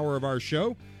first hour of our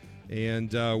show.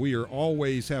 And we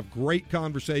always have great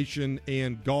conversation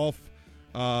and golf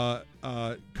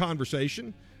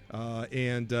conversation.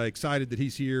 And excited that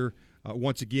he's here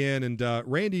once again. And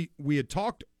Randy, we had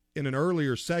talked in an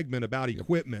earlier segment about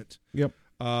equipment. Yep.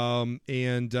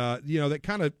 And that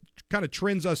kind of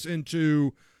trends us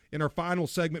into, in our final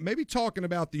segment, maybe talking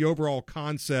about the overall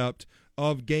concept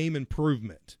of game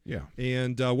improvement. Yeah.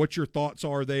 And what your thoughts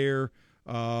are there,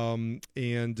 and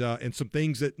some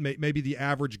things that maybe the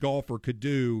average golfer could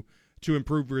do to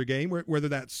improve their game, whether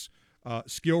that's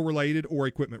skill related or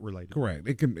equipment related. Correct.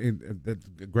 That's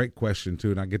a great question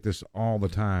too, and I get this all the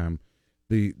time.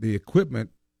 The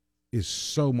equipment is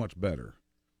so much better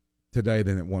today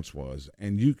than it once was,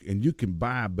 and you can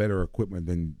buy better equipment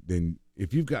than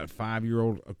if you've got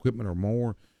 5-year-old equipment or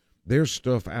more. There's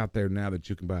stuff out there now that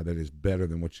you can buy that is better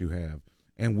than what you have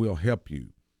and will help you.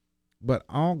 But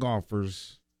all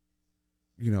golfers,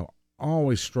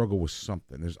 always struggle with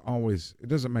something. It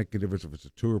doesn't make a difference if it's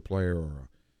a tour player or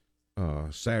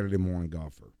a Saturday morning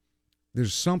golfer.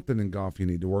 There's something in golf you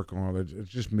need to work on. It's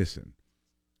just missing.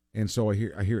 And so I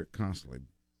hear it constantly.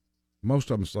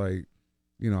 Most of them say,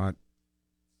 I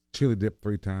chili dipped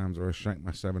 3 times or I shanked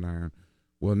my 7-iron.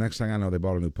 Well, next thing I know, they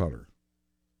bought a new putter.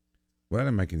 Well, that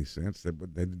didn't make any sense.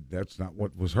 That's not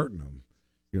what was hurting them.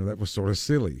 That was sort of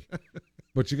silly.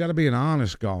 But you got to be an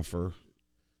honest golfer.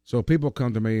 So people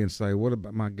come to me and say, "What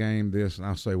about my game? This?" And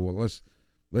I'll say, "Well,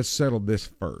 let's settle this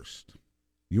first.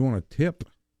 You want a tip,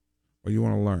 or you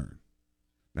want to learn?"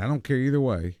 Now, I don't care either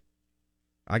way.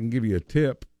 I can give you a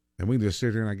tip, and we can just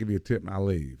sit here and I give you a tip and I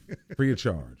leave free of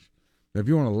charge. Now, if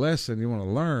you want a lesson, you want to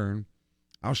learn,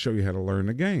 I'll show you how to learn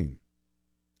the game.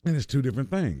 And it's 2 different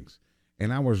things.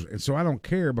 And so I don't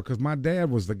care, because my dad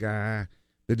was the guy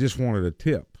that just wanted a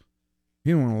tip.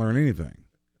 He didn't want to learn anything.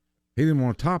 He didn't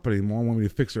want to top it anymore. He wanted me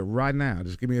to fix it right now.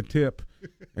 Just give me a tip,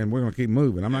 and we're going to keep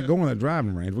moving. I'm not going to the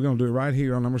driving range. We're going to do it right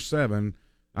here on number 7.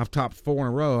 I've topped 4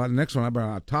 in a row. The next one, I better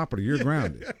not top it or you're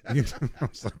grounded.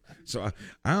 So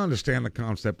I understand the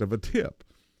concept of a tip.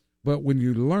 But when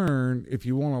you learn, if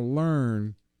you want to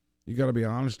learn, you got to be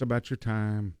honest about your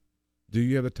time. Do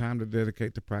you have the time to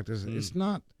dedicate to practice? It's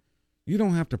not. You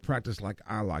don't have to practice like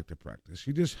I like to practice.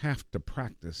 You just have to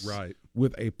practice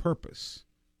with a purpose.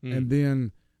 And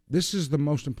then this is the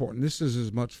most important. This is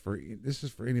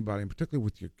for anybody, and particularly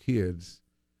with your kids.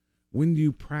 When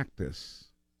you practice,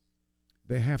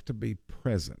 they have to be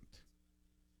present.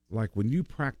 Like when you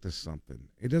practice something,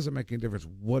 it doesn't make any difference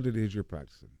what it is you're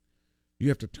practicing. You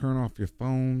have to turn off your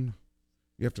phone.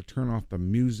 You have to turn off the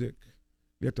music.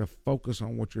 You have to focus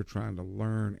on what you're trying to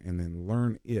learn and then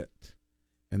learn it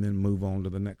and then move on to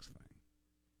the next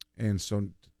thing. And so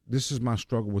this is my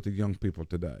struggle with the young people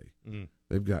today.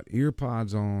 They've got ear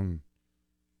pods on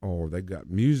or they've got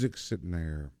music sitting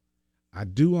there. I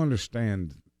do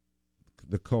understand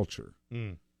the culture,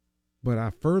 but I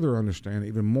further understand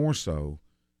even more so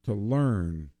to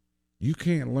learn. You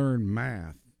can't learn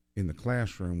math in the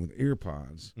classroom with ear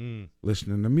pods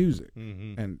listening to music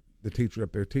and the teacher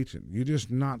up there teaching. You're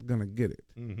just not going to get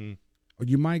it. Or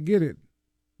you might get it,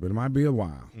 but it might be a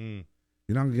while. You're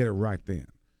not going to get it right then.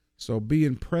 So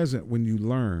being present when you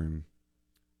learn,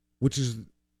 which is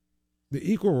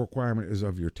the equal requirement is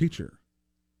of your teacher.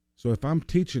 So if I'm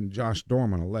teaching Josh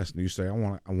Dorman a lesson, you say, I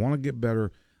want to get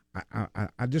better.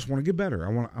 I just want to get better. I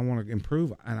want to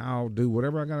improve, and I'll do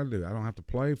whatever I got to do. I don't have to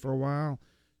play for a while.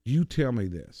 You tell me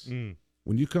this.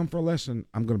 When you come for a lesson,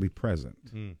 I'm going to be present.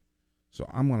 So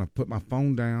I'm going to put my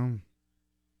phone down.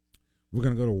 We're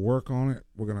going to go to work on it.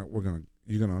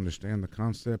 You're going to understand the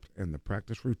concept and the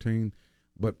practice routine,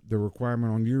 but the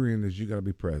requirement on your end is you got to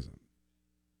be present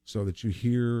so that you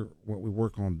hear what we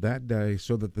work on that day,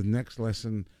 so that the next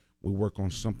lesson we work on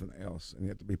something else, and you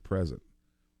have to be present.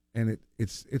 And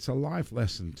it's a life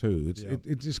lesson too.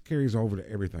 It just carries over to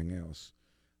everything else.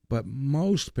 But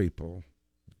most people,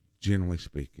 generally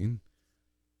speaking,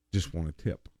 just want a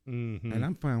tip. And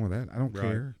I'm fine with that. I don't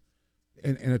care.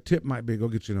 And a tip might be, go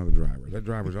get you another driver. That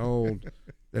driver's old.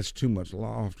 That's too much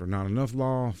loft or not enough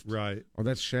loft. Right. Or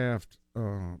that shaft,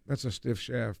 that's a stiff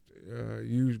shaft.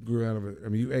 You grew out of it. I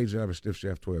mean, you aged out of a stiff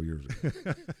shaft 12 years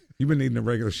ago. You've been needing a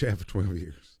regular shaft for 12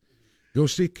 years. Go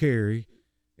see Carrie,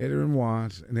 Edwin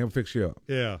Watts, and they'll fix you up.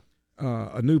 Yeah.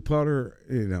 A new putter,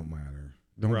 it don't matter.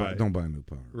 Don't buy a new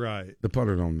putter. Right. The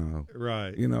putter don't know.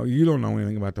 Right. You don't know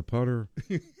anything about the putter.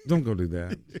 Don't go do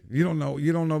that. You don't know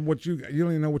what you don't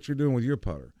even know what you're doing with your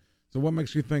putter. So what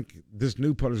makes you think this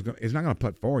new putter it's not going to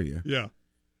putt for you? Yeah.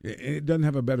 It doesn't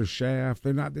have a better shaft.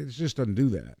 It just doesn't do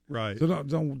that. Right. So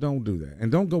don't do that.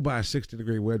 And don't go buy a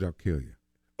 60-degree wedge. I'll kill you.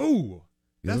 Ooh.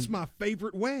 That's my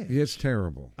favorite wedge. It's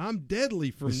terrible. I'm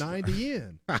deadly from 90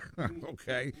 in.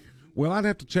 Okay. Well, I'd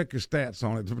have to check your stats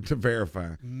on it to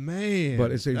verify. Man,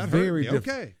 but it's a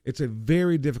it's a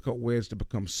very difficult wedge to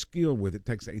become skilled with. It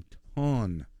takes a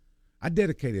ton. I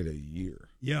dedicated a year.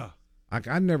 Yeah.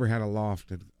 I never had a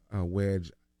lofted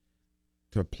wedge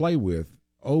to play with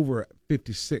over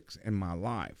 56 in my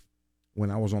life.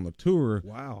 When I was on the tour,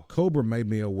 wow, Cobra made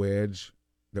me a wedge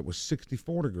that was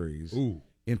 64 degrees. Ooh.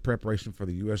 In preparation for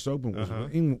the U.S. Open. It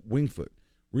was wing foot,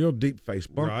 real deep face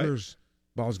bunkers.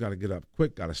 Right. Ball's got to get up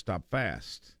quick, got to stop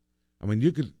fast. I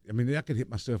mean, I could hit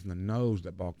myself in the nose.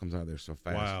 That ball comes out of there so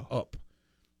fast. Wow. Up.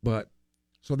 But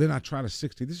so then I tried a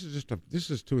 60. This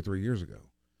is 2 or 3 years ago.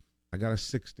 I got a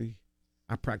 60.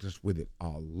 I practiced with it a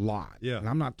lot. Yeah. And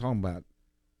I'm not talking about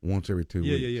once every 2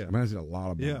 weeks. Yeah. I mean, I did a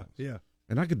lot of balls. Yeah.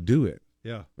 And I could do it.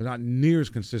 Yeah. But not near as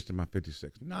consistent my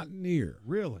 56. Not near.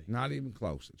 Really? Not even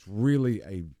close. It's really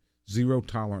a zero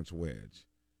tolerance wedge.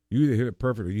 You either hit it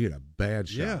perfect or you hit a bad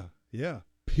shot. Yeah.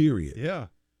 Period. Yeah.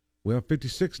 Well,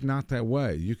 56 not that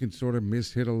way. You can sort of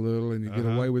miss-hit a little and you get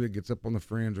away with it, gets up on the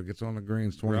fringe or gets on the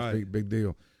greens 20 feet, big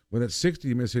deal. With that 60,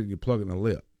 you miss-hit and you plug it in the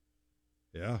lip.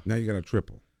 Yeah. Now you got a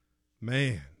triple.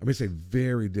 Man. I mean, it's a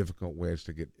very difficult wedge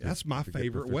to get. That's my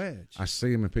favorite wedge. I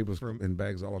see them in people's in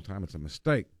bags all the time. It's a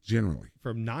mistake, generally.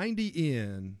 From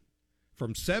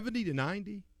 70 to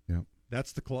 90,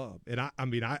 that's the club. And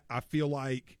I feel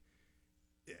like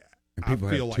I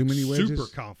feel too many wedges? Super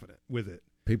confident with it.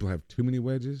 People have too many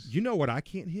wedges? You know what I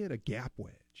can't hit? A gap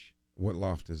wedge. What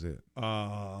loft is it?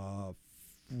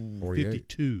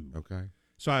 52. Okay.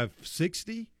 So I have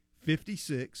 60,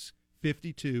 56,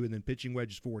 52, and then pitching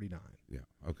wedge is 49. Yeah,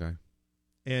 okay.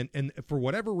 And for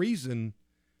whatever reason,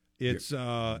 it's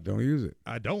don't use it.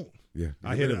 I don't. Yeah.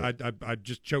 I hit it. I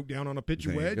just choke down on a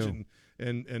pitching wedge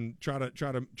and try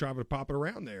to pop it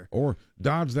around there. Or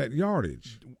dodge that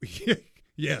yardage.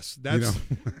 Yes, that's.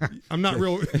 I'm not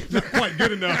quite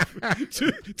good enough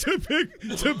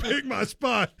to pick my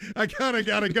spot. I kind of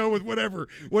got to go with whatever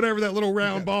that little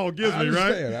round ball gives me,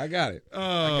 right? I got it. Oh,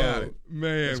 I got it.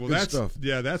 Man, that's stuff.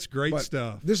 Yeah, that's great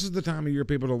stuff. This is the time of year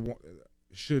people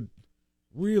should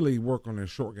really work on their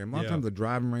short game. A lot of times the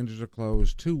driving ranges are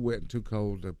closed, too wet and too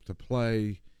cold to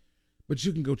play, but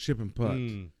you can go chip and putt.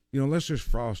 Unless there's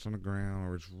frost on the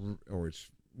ground or it's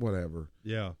whatever.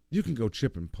 Yeah, you can go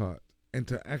chip and putt. And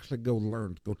to actually go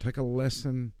take a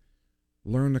lesson,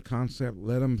 learn the concept,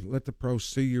 let the pros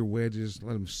see your wedges,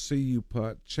 let them see you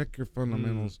putt, check your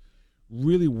fundamentals,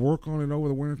 really work on it over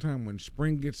the wintertime. When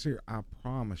spring gets here, I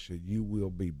promise you will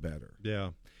be better.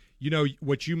 Yeah. You know,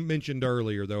 what you mentioned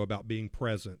earlier, though, about being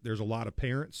present, there's a lot of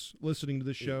parents listening to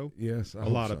this show. Yes, a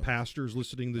lot of pastors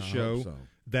listening to the show. So.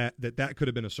 That could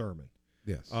have been a sermon.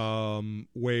 Yes.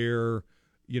 Where,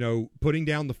 putting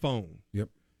down the phone. Yep.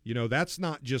 That's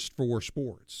not just for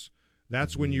sports.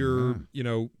 That's when you're,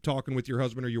 talking with your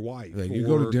husband or your wife. Yeah, you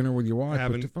go to dinner with your wife,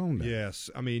 put the phone down. Yes.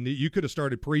 I mean, you could have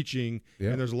started preaching,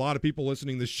 and there's a lot of people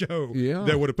listening to the show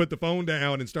that would have put the phone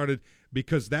down and started,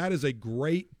 because that is a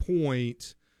great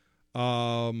point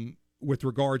with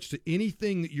regards to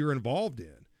anything that you're involved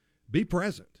in. Be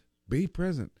present. Be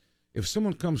present. If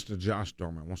someone comes to Josh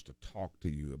Dorman and wants to talk to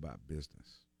you about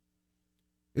business,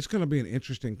 it's going to be an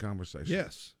interesting conversation.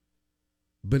 Yes.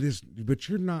 But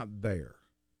you're not there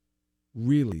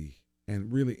really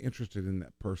interested in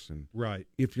that person. Right.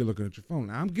 If you're looking at your phone.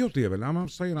 Now, I'm guilty of it. I'm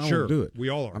not saying I won't do it. We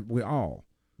all are. We all.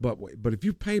 But if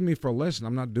you pay me for a lesson,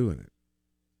 I'm not doing it.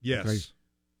 Yes. Okay?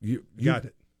 You got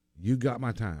it. You got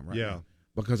my time, right? Yeah. Now,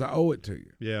 because I owe it to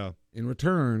you. Yeah. In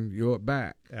return, you owe it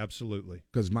back. Absolutely.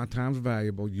 Because my time's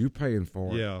valuable. You're paying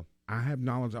for it. Yeah. I have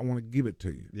knowledge. I want to give it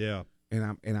to you. Yeah.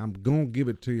 And I'm going to give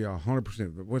it to you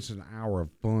 100%. But what's an hour of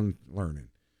fun learning?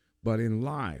 But in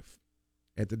life,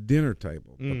 at the dinner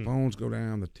table, the phones go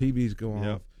down, the TVs go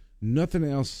off, nothing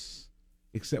else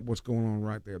except what's going on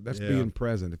right there. That's being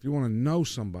present. If you want to know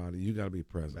somebody, you got to be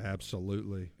present.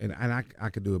 Absolutely. And I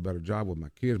could do a better job with my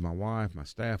kids, my wife, my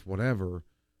staff, whatever.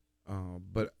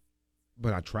 But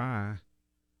I try,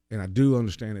 and I do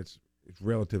understand its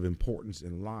relative importance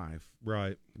in life.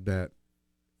 Right. That,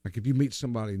 like, if you meet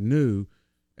somebody new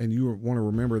and you want to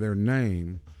remember their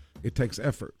name, it takes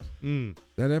effort.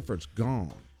 That effort's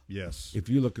gone. Yes. If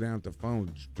you look down at the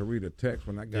phone to read a text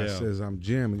when that guy says, "I'm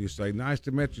Jim," and you say, "Nice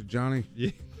to meet you, Johnny." Yeah.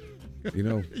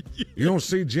 You don't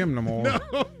see Jim no more.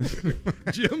 No.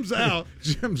 Jim's out.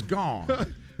 Jim's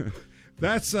gone.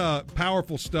 That's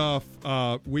powerful stuff.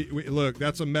 We look,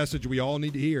 that's a message we all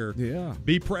need to hear. Yeah.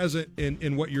 Be present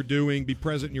in what you're doing. Be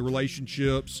present in your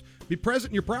relationships. Be present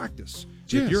in your practice.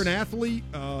 Yes. If you're an athlete,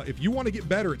 if you want to get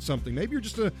better at something, maybe you're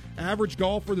just an average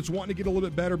golfer that's wanting to get a little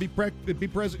bit better, be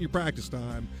present in your practice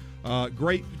time.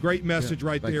 Great message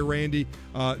right there, Randy.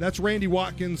 That's Randy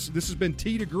Watkins. This has been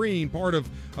Tee to Green, part of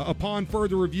Upon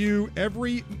Further Review.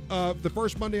 The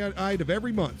first Monday night of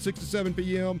every month, 6 to 7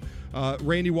 p.m.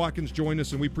 Randy Watkins joined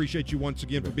us, and we appreciate you once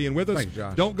again for being with us. Thanks,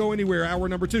 Josh. Don't go anywhere. Hour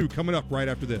number 2 coming up right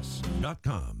after this.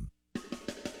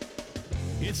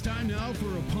 It's time now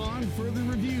for Upon Further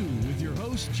Review with your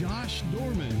host, Josh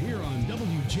Dorman, here on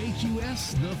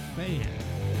WJQS The Fan.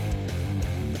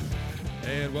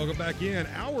 And welcome back in.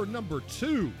 Hour number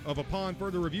 2 of Upon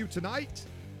Further Review tonight.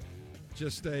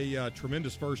 just a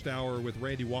tremendous first hour with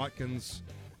Randy Watkins,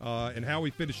 and how we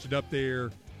finished it up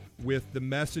there with the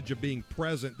message of being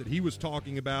present that he was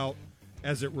talking about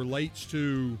as it relates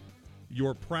to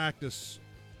your practice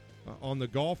on the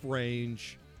golf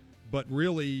range, but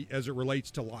really as it relates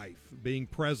to life, being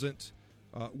present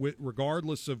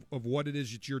regardless of what it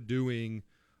is that you're doing.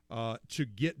 To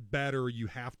get better, you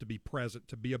have to be present.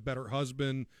 To be a better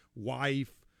husband,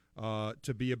 wife,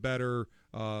 to be a better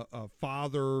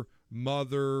father,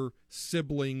 mother,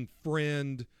 sibling,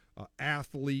 friend,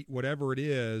 athlete, whatever it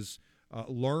is,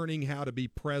 learning how to be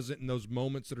present in those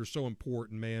moments that are so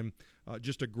important, man.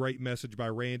 Just a great message by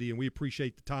Randy, and we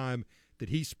appreciate the time that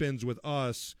he spends with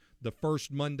us the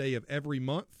first Monday of every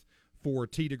month for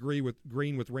Tee to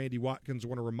Green with Randy Watkins. I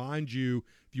want to remind you,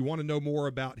 if you want to know more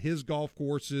about his golf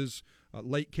courses,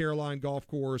 Lake Caroline Golf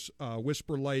Course,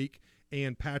 Whisper Lake,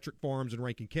 and Patrick Farms in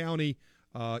Rankin County,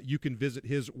 you can visit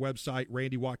his website,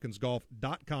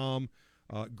 randywatkinsgolf.com.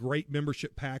 Great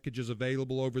membership packages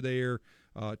available over there.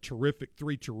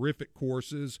 Three terrific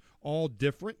courses, all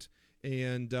different,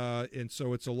 and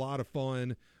so it's a lot of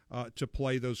fun to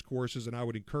play those courses, and I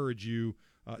would encourage you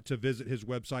to visit his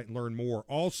website and learn more.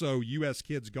 Also, U.S.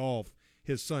 Kids Golf,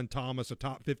 his son Thomas, a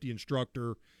top 50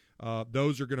 instructor.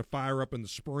 Those are going to fire up in the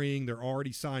spring. They're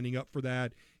already signing up for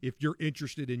that. If you're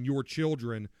interested in your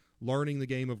children learning the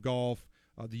game of golf,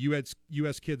 the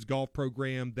U.S. Kids Golf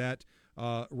program that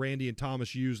Randy and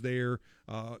Thomas use there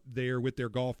with their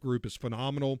golf group is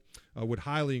phenomenal. Would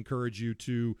highly encourage you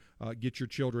to get your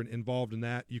children involved in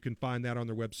that. You can find that on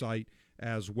their website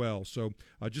as well. So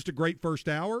just a great first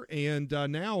hour. And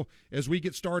now, as we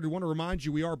get started, I want to remind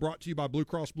you we are brought to you by Blue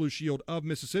Cross Blue Shield of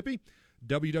Mississippi,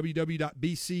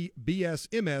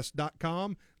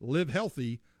 www.bcbsms.com. Live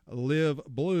healthy, live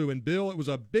blue. And, Bill, it was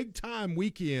a big-time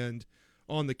weekend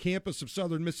on the campus of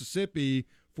Southern Mississippi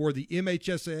for the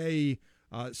MHSAA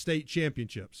state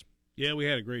championships. Yeah, we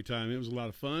had a great time. It was a lot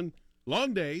of fun.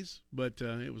 Long days, but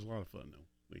it was a lot of fun, though.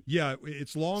 Yeah,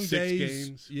 it's long 6 days.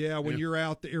 games. Yeah, when you're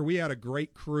out there. We had a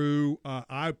great crew.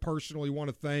 I personally want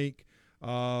to thank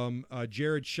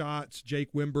Jared Schatz,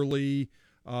 Jake Wimberly,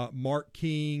 Mark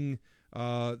King.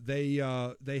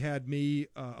 They had me,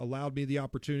 allowed me the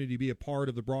opportunity to be a part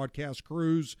of the broadcast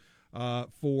crews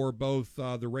for both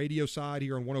the radio side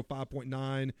here on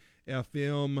 105.9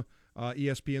 FM,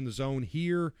 ESPN The Zone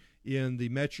here in the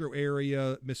metro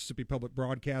area, Mississippi Public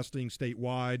Broadcasting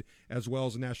statewide, as well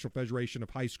as the National Federation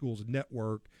of High Schools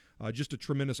Network. Just a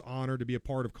tremendous honor to be a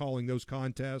part of calling those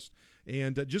contests.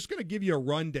 And just going to give you a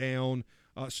rundown,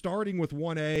 starting with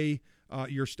 1A.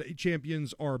 Your state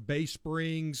champions are Bay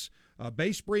Springs.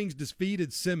 Bay Springs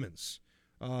defeated Simmons.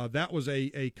 That was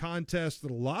a contest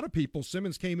that a lot of people,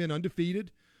 Simmons came in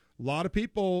undefeated. A lot of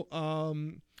people,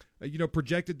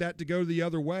 projected that to go the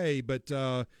other way, but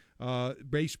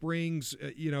Bay Springs,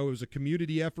 it was a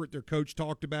community effort. Their coach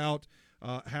talked about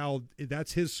how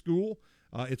that's his school.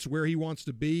 It's where he wants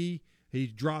to be. He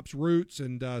drops roots,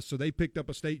 and so they picked up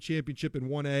a state championship in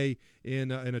 1A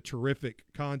in a terrific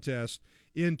contest.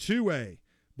 In 2A,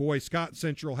 boy, Scott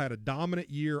Central had a dominant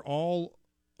year all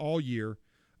year.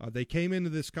 They came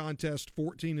into this contest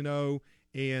 14-0,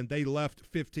 and they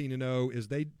left 15-0 as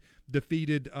they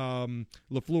defeated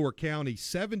Lafleur County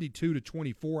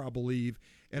 72-24, I believe.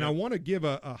 And I want to give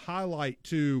a highlight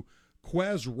to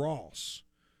Quez Ross,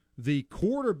 the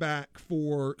quarterback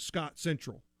for Scott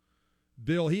Central.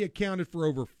 Bill, he accounted for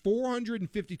over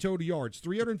 450 total yards,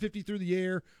 350 through the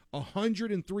air,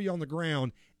 103 on the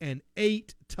ground, and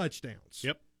 8 touchdowns.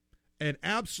 Yep. An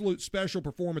absolute special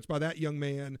performance by that young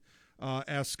man.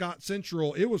 As Scott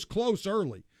Central, it was close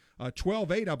early,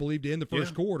 12-8, I believe, to end the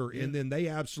first quarter, and then they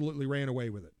absolutely ran away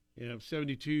with it. Yeah,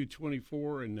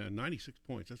 72-24 and 96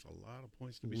 points. That's a lot of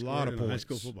points to be scored in a high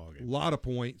school football game. A lot of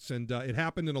points, and it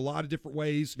happened in a lot of different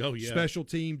ways. Oh, yeah. Special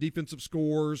team, defensive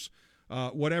scores,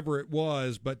 whatever it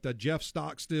was. But Jeff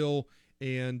Stockstill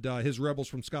and his Rebels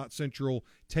from Scott Central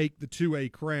take the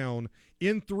 2A crown.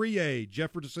 In 3A,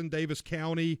 Jefferson Davis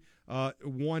County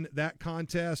won that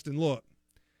contest. And look,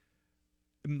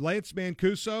 Lance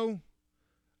Mancuso,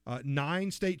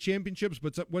 9 state championships,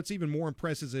 but what's even more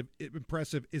impressive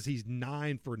is he's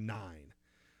 9 for 9.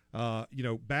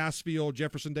 Bassfield,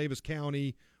 Jefferson Davis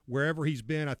County, wherever he's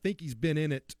been, I think he's been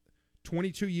in it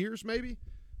 22 years maybe.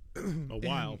 A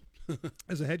while.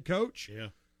 As a head coach. Yeah.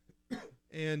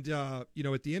 And,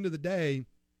 at the end of the day,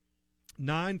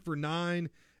 9 for 9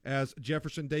 as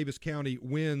Jefferson Davis County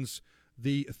wins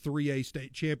the 3A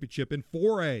state championship. In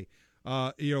 4A,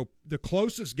 the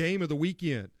closest game of the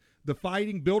weekend, the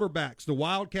Fighting Bilderbacks, the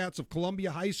Wildcats of Columbia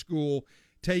High School,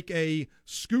 take a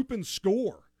scoop and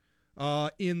score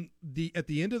at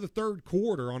the end of the third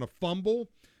quarter on a fumble.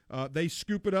 They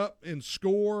scoop it up and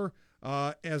score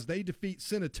as they defeat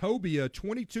Senatobia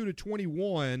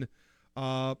 22-21.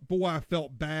 Boy, I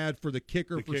felt bad for the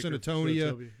kicker for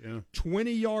Senatonia.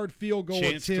 20-yard field goal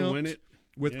chance attempt to win it.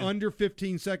 With under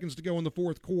 15 seconds to go in the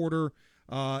fourth quarter.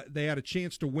 They had a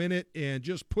chance to win it and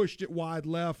just pushed it wide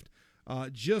left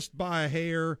just by a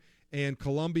hair. And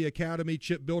Columbia Academy,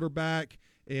 Chip Bilderback,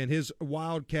 and his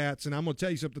Wildcats. And I'm going to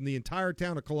tell you something, the entire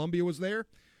town of Columbia was there.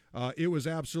 It was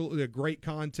absolutely a great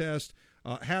contest.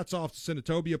 Hats off to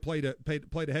Senatobia, played a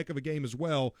heck of a game as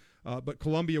well. But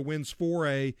Columbia wins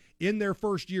 4A in their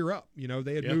first year up. You know,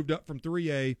 they had moved up from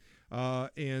 3A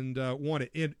and won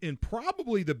it. And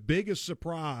probably the biggest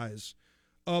surprise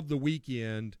of the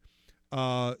weekend,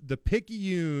 the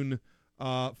Picayune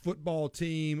football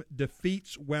team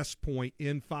defeats West Point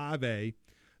in 5A.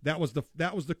 That was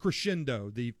the crescendo,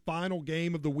 the final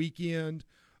game of the weekend,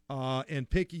 and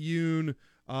Picayune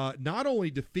not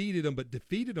only defeated them, but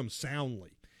defeated them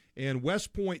soundly. And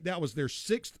West Point, that was their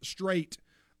sixth straight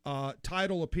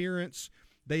title appearance.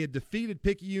 They had defeated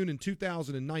Picayune in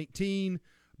 2019,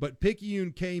 but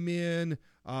Picayune came in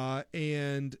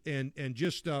and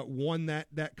just won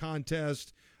that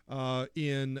contest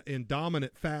in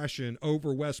dominant fashion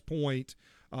over West Point.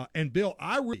 And Bill,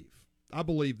 I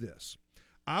believe this.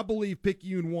 I believe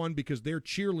Picayune won because their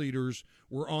cheerleaders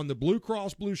were on the Blue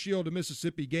Cross Blue Shield of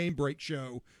Mississippi game break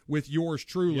show with yours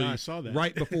truly. Yeah, I saw that.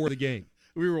 Right before the game.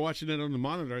 We were watching it on the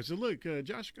monitor. I said, look,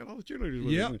 Josh got all the cheerleaders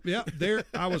with him. Yeah. There,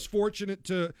 I was fortunate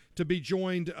to be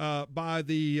joined by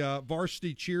the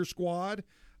varsity cheer squad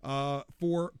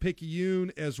for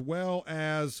Picayune, as well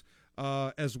as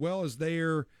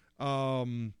their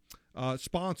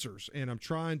sponsors. And I'm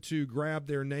trying to grab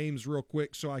their names real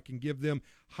quick so I can give them.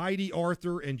 Heidi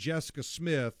Arthur and Jessica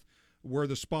Smith were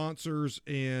the sponsors,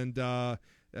 and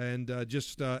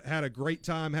just had a great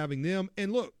time having them.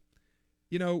 And look,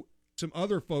 you know, some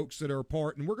other folks that are a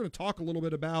part, and we're going to talk a little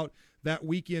bit about that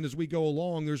weekend as we go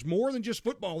along. There's more than just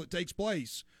football that takes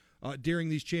place during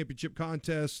these championship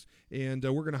contests, and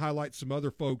we're going to highlight some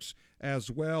other folks as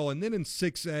well. And then in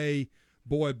 6A,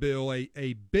 boy, Bill,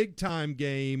 a big-time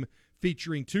game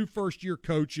featuring two first-year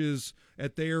coaches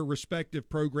at their respective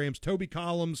programs. Toby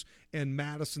Collins and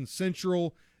Madison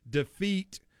Central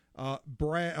defeat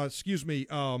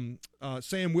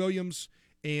Sam Williams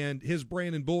and his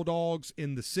Brandon Bulldogs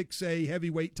in the 6A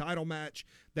heavyweight title match.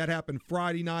 That happened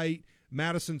Friday night.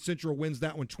 Madison Central wins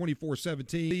that one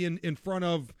 24-17. In front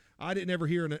of, I didn't ever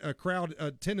hear a crowd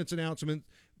attendance announcement,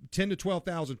 10 to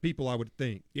 12,000 people, I would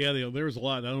think. Yeah, there was a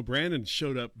lot. I know Brandon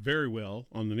showed up very well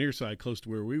on the near side, close to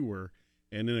where we were,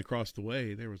 and then across the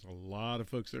way, there was a lot of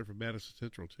folks there from Madison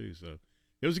Central, too. So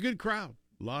it was a good crowd.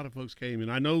 A lot of folks came.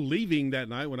 And I know leaving that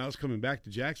night when I was coming back to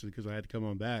Jackson, because I had to come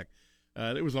on back,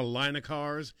 there was a line of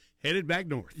cars headed back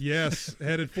north. Yes,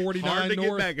 headed 49 Hard to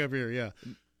north. Get back up here, yeah.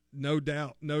 No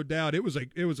doubt. It was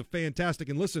a fantastic.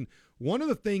 And listen, one of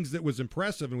the things that was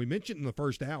impressive, and we mentioned in the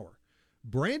first hour,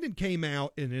 Brandon came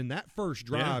out, and in that first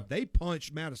drive, they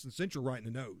punched Madison Central right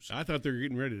in the nose. I thought they were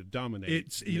getting ready to dominate.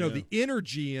 It's know the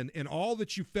energy and all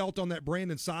that you felt on that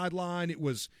Brandon sideline. It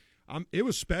was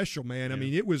special, man. Yeah. I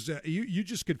mean, it was you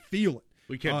just could feel it.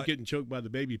 We kept getting choked by the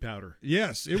baby powder.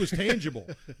 Yes, it was tangible.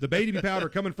 The baby powder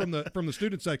coming from the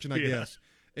student section, I guess.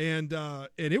 And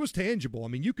it was tangible. I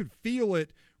mean, you could feel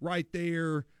it right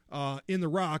there in the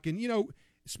Rock. And, you know,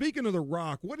 speaking of the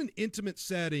Rock, what an intimate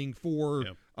setting for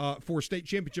state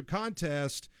championship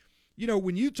contest. You know,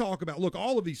 when you talk about, look,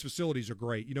 all of these facilities are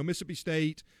great. You know, Mississippi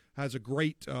State has a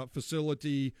great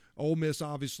facility. Ole Miss,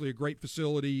 obviously, a great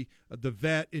facility. The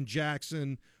Vet in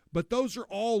Jackson. But those are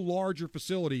all larger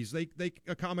facilities. They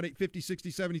accommodate 50,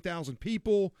 60, 70,000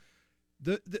 people.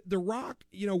 The Rock,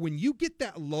 you know, when you get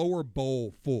that lower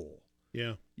bowl full,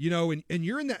 you know, and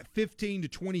you're in that 15 to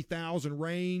 20,000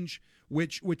 range,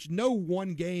 which no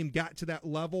one game got to that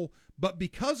level, but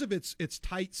because of its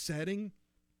tight setting,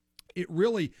 it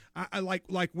really, I like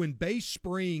when Bay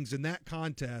Springs in that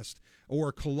contest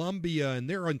or Columbia and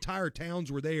their entire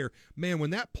towns were there, man,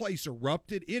 when that place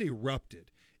erupted, it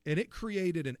erupted. And it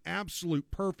created an absolute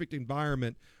perfect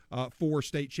environment for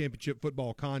state championship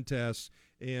football contests.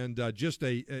 And just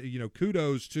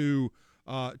kudos to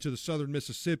the Southern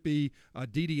Mississippi.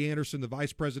 Dee Dee Anderson, the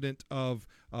vice president of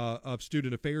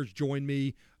student affairs, joined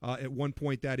me at one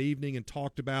point that evening and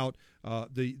talked about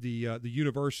the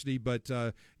university. But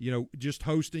just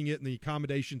hosting it and the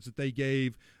accommodations that they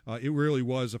gave, it really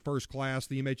was a first class.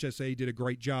 The MHSA did a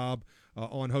great job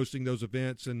on hosting those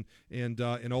events, and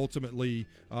ultimately,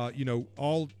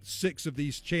 all six of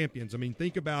these champions. I mean,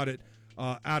 think about it.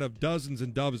 Out of dozens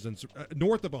and dozens,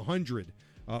 north of 100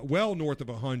 well north of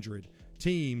 100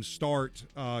 teams start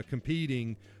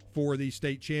competing for these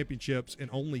state championships, and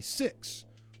only 6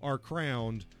 are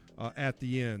crowned at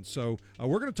the end. So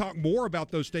we're going to talk more about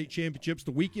those state championships,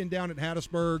 the weekend down at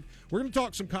Hattiesburg. We're going to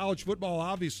talk some college football.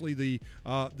 Obviously, the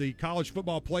college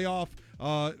football playoff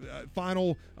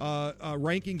final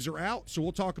rankings are out, so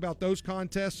we'll talk about those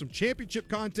contests, some championship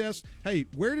contests. Hey,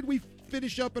 where did we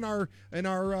finish up in our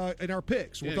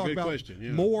picks? We'll talk about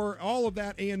more, all of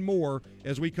that and more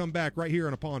as we come back right here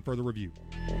on Upon Further Review.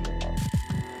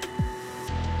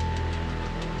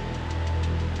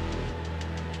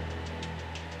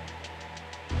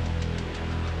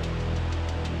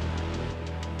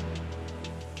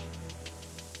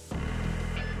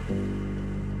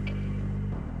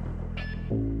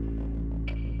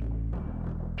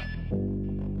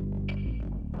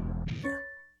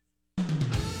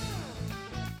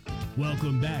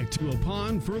 Welcome back to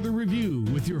Upon Further Review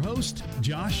with your host,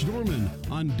 Josh Dorman,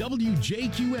 on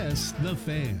WJQS The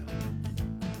Fan.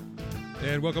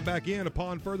 And welcome back in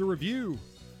Upon Further Review.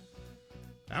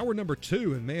 Hour number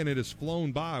 2, and man, it has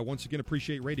flown by. Once again,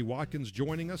 appreciate Randy Watkins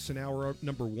joining us in hour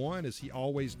number 1, as he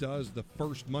always does the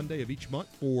first Monday of each month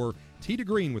for Tee to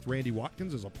Green with Randy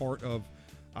Watkins as a part of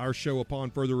our show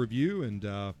Upon Further Review.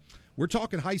 And we're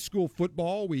talking high school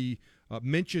football. We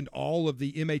mentioned all of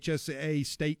the MHSAA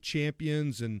state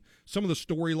champions and some of the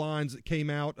storylines that came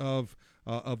out of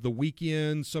the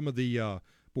weekend, some of the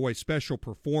special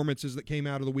performances that came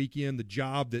out of the weekend, the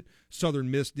job that Southern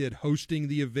Miss did hosting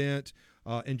the event,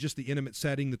 and just the intimate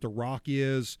setting that the Rock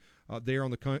is there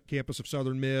on the campus of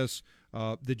Southern Miss,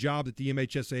 the job that the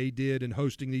MHSAA did in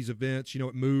hosting these events.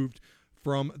 It moved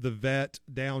from the Vet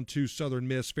down to Southern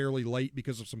Miss fairly late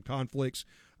because of some conflicts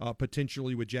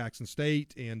potentially with Jackson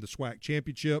State and the SWAC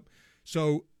championship.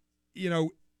 So,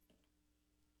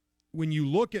 when you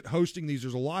look at hosting these,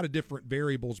 there's a lot of different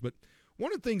variables, but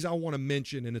one of the things I want to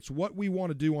mention, and it's what we want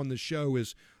to do on this show,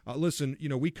 is listen,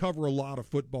 we cover a lot of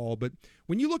football, but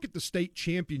when you look at the state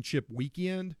championship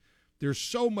weekend, there's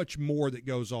so much more that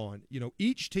goes on.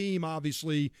 Each team,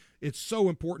 obviously, it's so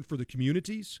important for the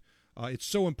communities. It's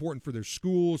so important for their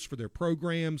schools, for their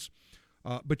programs.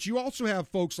 But you also have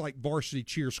folks like Varsity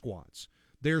Cheer Squads,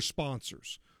 their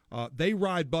sponsors. They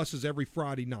ride buses every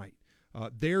Friday night.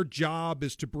 Their job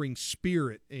is to bring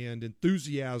spirit and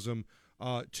enthusiasm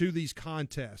to these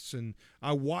contests. And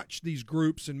I watched these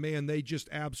groups, and, man, they just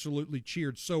absolutely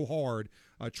cheered so hard,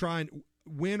 trying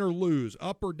win or lose,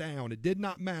 up or down. It did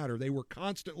not matter. They were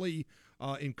constantly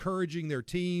encouraging their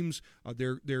teams,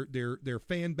 their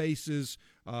fan bases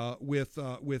with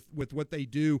what they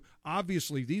do.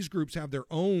 Obviously, these groups have their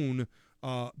own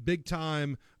big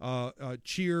time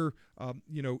cheer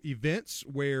events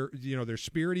where their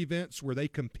spirit events where they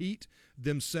compete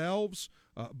themselves.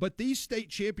 But these state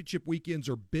championship weekends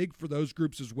are big for those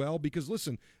groups as well because,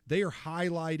 listen, they are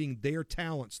highlighting their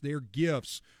talents, their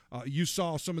gifts. You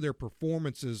saw some of their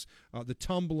performances, the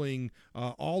tumbling,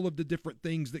 all of the different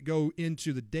things that go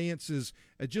into the dances,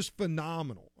 just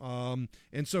phenomenal.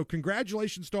 And so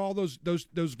congratulations to all those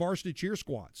varsity cheer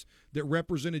squads that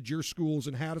represented your schools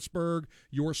in Hattiesburg,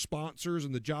 your sponsors,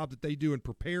 and the job that they do in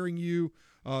preparing you.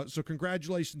 So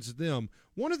congratulations to them.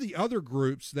 One of the other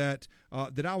groups that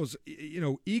I was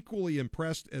equally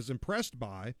impressed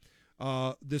by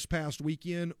this past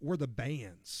weekend were the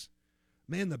bands.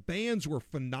 Man, the bands were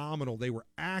phenomenal. They were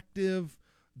active.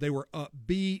 They were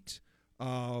upbeat.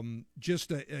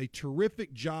 Just a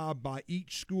terrific job by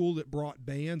each school that brought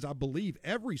bands. I believe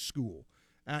every school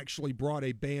actually brought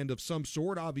a band of some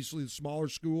sort. Obviously, the smaller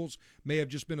schools may have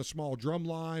just been a small drum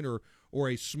line or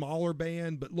a smaller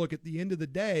band. But look, at the end of the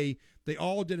day, they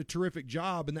all did a terrific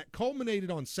job, and that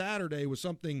culminated on Saturday with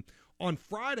something. On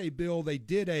Friday, Bill, they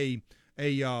did a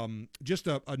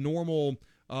normal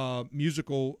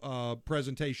musical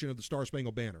presentation of the Star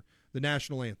Spangled Banner, the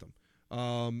national anthem.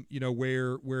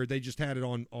 Where they just had it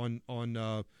on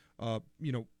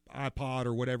iPod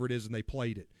or whatever it is, and they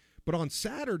played it. But on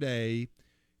Saturday,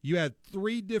 you had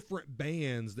 3 different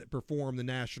bands that performed the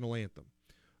national anthem.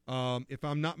 If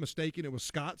I'm not mistaken, it was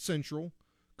Scott Central,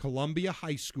 Columbia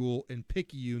High School, and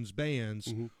Picayune's bands.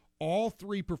 Mm-hmm. All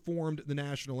 3 performed the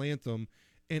national anthem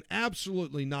and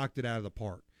absolutely knocked it out of the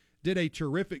park. Did a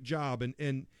terrific job.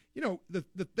 And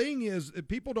the thing is,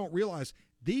 people don't realize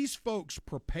these folks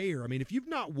prepare. I mean, if you've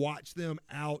not watched them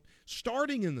out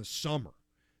starting in the summer,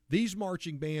 these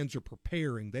marching bands are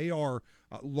preparing. They are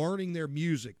learning their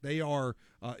music. They are,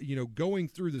 going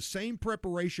through the same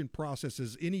preparation process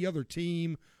as any other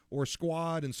team or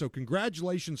squad. And so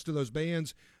congratulations to those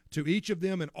bands. to each of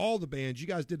them and all the bands. You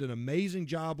guys did an amazing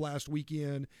job last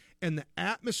weekend, and the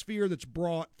atmosphere that's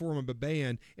brought from a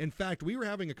band. In fact, we were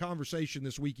having a conversation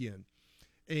this weekend,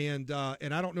 and I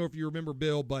don't know if you remember,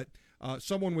 Bill, but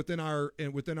someone within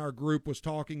our group was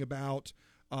talking about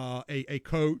a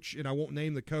coach, and I won't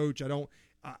name the coach.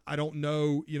 I don't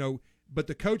know, but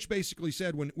the coach basically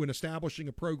said when establishing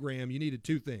a program, you needed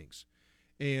two things,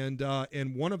 and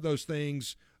one of those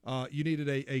things, you needed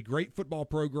a great football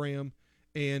program,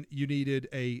 and you needed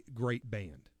a great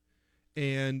band.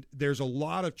 And there's a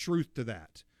lot of truth to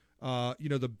that.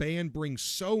 The band brings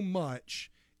so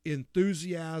much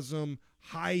enthusiasm,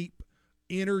 hype,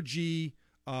 energy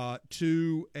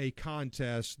to a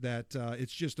contest that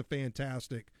it's just a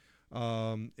fantastic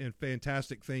and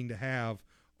fantastic thing to have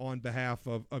on behalf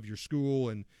of your school,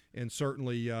 and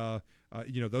certainly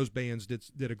those bands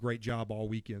did a great job all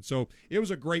weekend. So it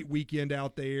was a great weekend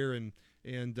out there, and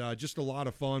just a lot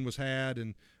of fun was had,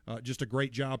 and just a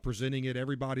great job presenting it.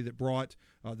 Everybody that brought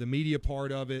the media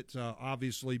part of it,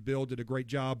 obviously Bill did a great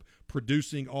job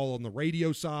producing all on the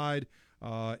radio side,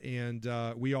 and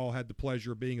we all had the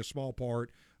pleasure of being a small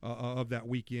part of that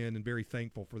weekend, and very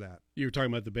thankful for that. You were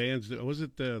talking about the bands. Was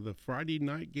it the Friday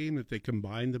night game that they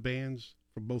combined the bands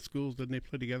from both schools? Didn't they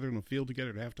play together in the field together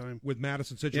at halftime? With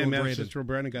Madison Central and Brandon. Madison Central and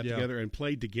Brandon got together and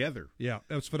played together. Yeah,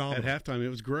 that was phenomenal. At halftime, it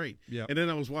was great. Yeah. And then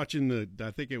I was watching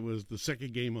I think it was the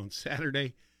second game on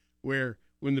Saturday, where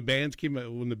when the band came out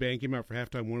for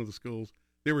halftime, one of the schools,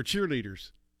 there were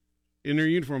cheerleaders in their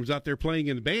uniforms out there playing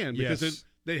in the band because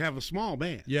they have a small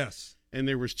band. Yes. And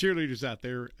there was cheerleaders out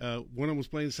there. One of them was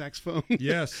playing saxophone.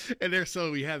 Yes. And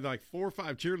so we had like 4 or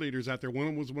 5 cheerleaders out there. One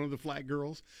of them was one of the flag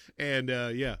girls. And,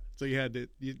 so you had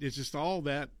it's just all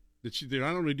that they're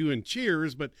not only doing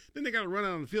cheers, but then they got to run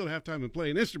out on the field at halftime and play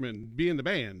an instrument and be in the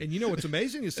band. And what's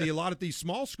amazing to see a lot of these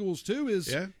small schools, too,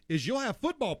 is you'll have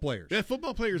football players. Yeah,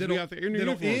 football players will be out there in their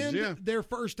uniforms. End their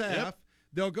first half. Yep.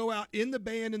 They'll go out in the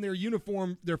band in their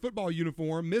uniform, their football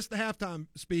uniform, miss the halftime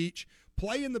speech,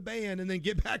 play in the band, and then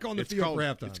get back on the field for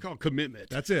halftime. It's called commitment.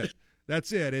 That's it.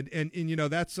 That's it. And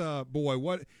that's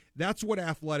that's what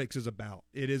athletics is about.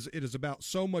 It is about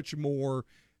so much more.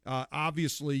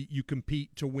 Obviously, you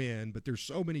compete to win, but there's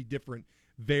so many different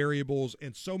variables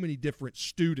and so many different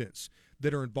students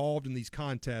that are involved in these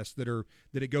contests that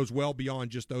it goes well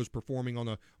beyond just those performing on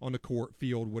the court,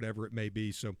 field, whatever it may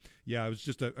be. So yeah, it was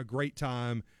just a great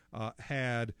time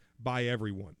had by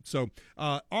everyone. So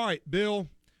all right, Bill,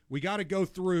 we got to go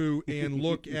through and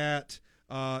look at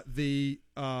the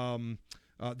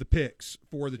picks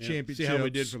for the championship. See how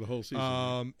we did for the whole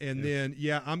season. Then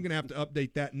I'm going to have to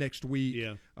update that next week.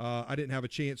 Yeah. I didn't have a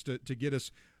chance to get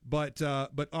us, but all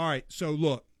right. So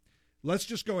look, let's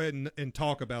just go ahead and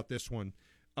talk about this one.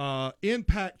 In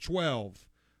Pac-12,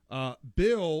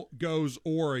 Bill goes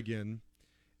Oregon,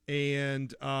 and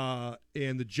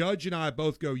the judge and I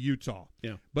both go Utah.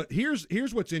 Yeah. But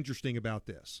here's what's interesting about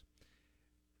this.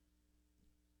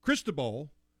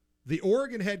 Cristobal, the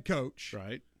Oregon head coach,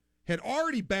 right, had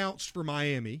already bounced for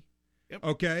Miami. Yep.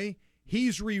 Okay?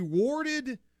 He's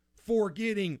rewarded for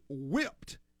getting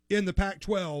whipped in the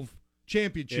Pac-12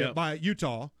 championship by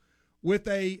Utah with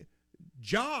a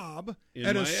job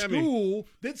at Miami. A school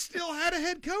that still had a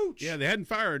head coach. Yeah, they hadn't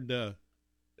fired the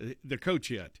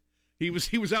coach yet. He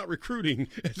was out recruiting,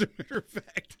 as a matter of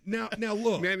fact. Now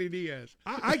look, Manny Diaz.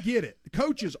 I get it.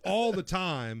 Coaches all the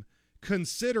time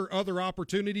consider other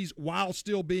opportunities while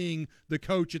still being the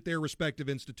coach at their respective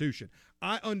institution.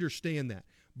 I understand that.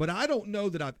 But I don't know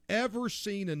that I've ever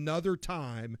seen another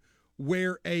time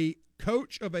where a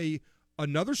coach of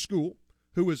another school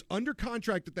who was under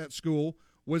contract at that school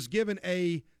was given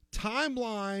a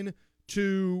timeline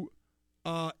to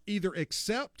either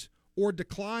accept or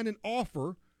decline an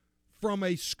offer from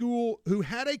a school who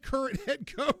had a current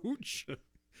head coach.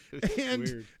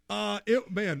 And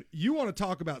you want to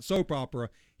talk about soap opera?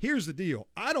 Here's the deal.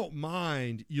 I don't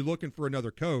mind you looking for another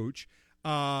coach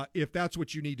if that's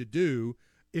what you need to do.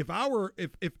 If I were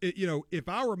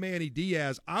Manny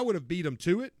Diaz, I would have beat him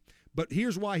to it. But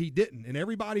here's why he didn't, and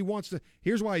everybody wants to.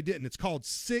 Here's why he didn't. It's called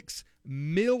 $6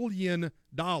 million.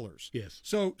 Yes.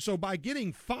 So by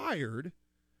getting fired,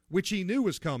 which he knew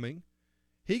was coming,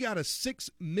 he got a $6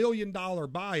 million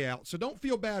buyout. So don't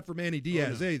feel bad for Manny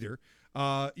Diaz either.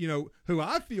 Who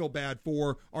I feel bad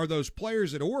for are those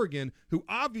players at Oregon who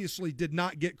obviously did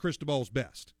not get Cristobal's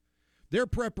best. Their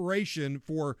preparation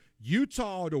for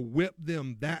Utah to whip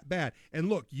them that bad. And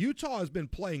look, Utah has been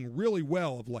playing really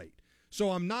well of late.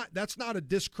 So that's not a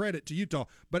discredit to Utah.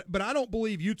 But I don't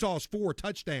believe Utah's 4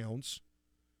 touchdowns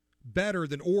better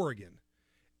than Oregon.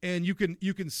 And you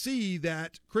can see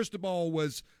that Cristobal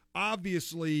was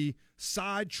obviously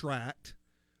sidetracked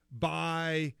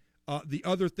by the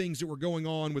other things that were going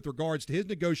on with regards to his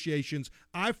negotiations.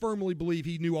 I firmly believe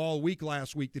he knew all week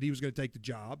last week that he was going to take the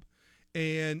job,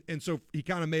 and so he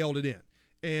kind of mailed it in.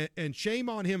 And shame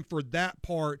on him for that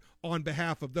part on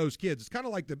behalf of those kids. It's kind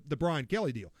of like the Brian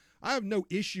Kelly deal. I have no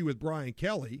issue with Brian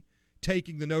Kelly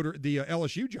taking the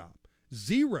LSU job.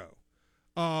 Zero.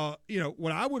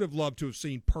 What I would have loved to have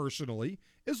seen personally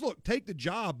is, look, take the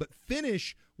job, but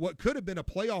finish what could have been a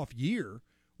playoff year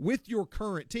with your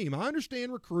current team. I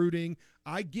understand recruiting.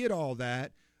 I get all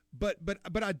that. But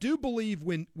I do believe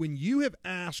when you have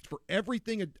asked for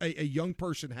everything a young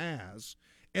person has,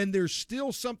 and there's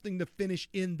still something to finish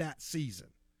in that season,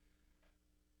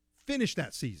 finish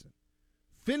that season.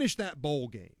 Finish that bowl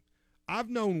game. I've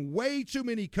known way too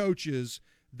many coaches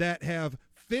that have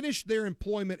finished their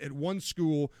employment at one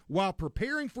school while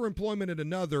preparing for employment at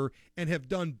another and have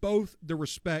done both the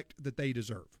respect that they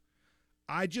deserve.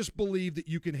 I just believe that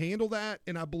you can handle that,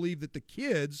 and I believe that the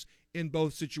kids in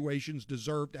both situations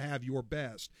deserve to have your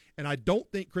best. And I don't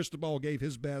think Cristobal gave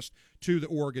his best to the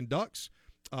Oregon Ducks.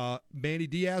 Manny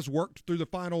Diaz worked through the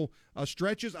final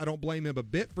stretches. I don't blame him a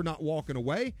bit for not walking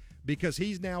away, because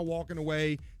he's now walking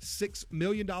away $6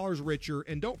 million richer.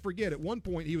 And don't forget, at one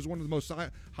point, he was one of the most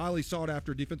highly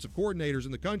sought-after defensive coordinators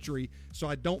in the country, so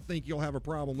I don't think he'll have a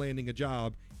problem landing a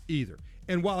job either.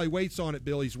 And while he waits on it,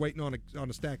 Bill, he's waiting on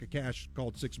a stack of cash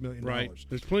called $6 million. Right.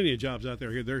 There's plenty of jobs out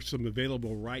there. There's some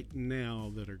available right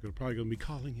now that are probably going to be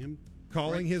calling him.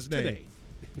 Calling his name. Today.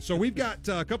 So we've got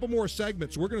a couple more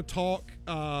segments. We're going to talk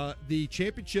the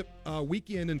championship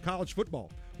weekend in college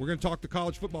football. We're going to talk the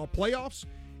college football playoffs,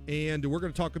 and we're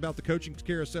going to talk about the coaching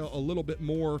carousel a little bit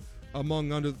more,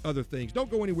 among other things. Don't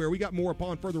go anywhere. We got more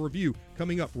upon further review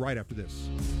coming up right after this.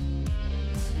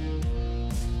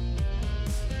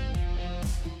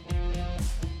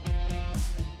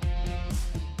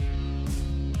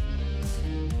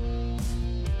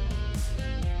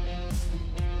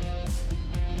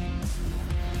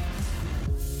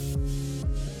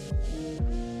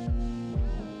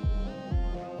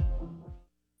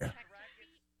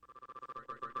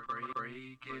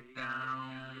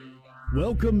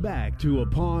 Welcome back to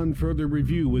Upon Further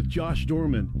Review with Josh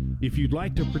Dorman. If you'd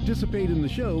like to participate in the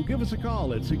show, give us a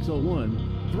call at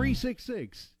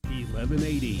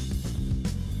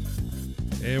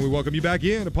 601-366-1180. And we welcome you back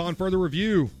in Upon Further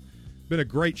Review. Been a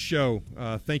great show.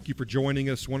 Thank you for joining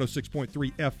us.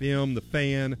 106.3 FM, The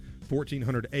Fan,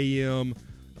 1400 AM.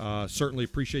 Certainly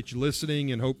appreciate you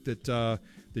listening, and hope that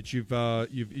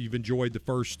you've enjoyed the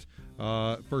first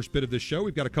bit of this show.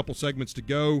 We've got a couple segments to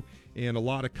go and a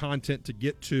lot of content to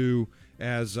get to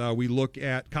as we look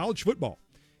at college football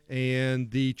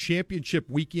and the championship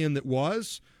weekend that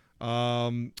was.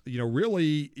 There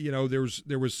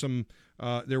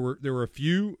were a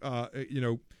few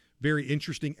very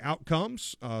interesting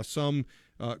outcomes. Some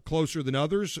closer than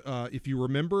others. If you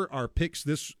remember, our picks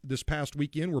this past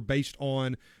weekend were based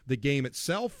on the game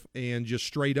itself and just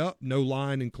straight up, no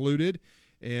line included.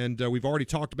 And we've already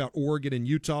talked about Oregon and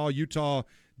Utah. Utah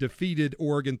defeated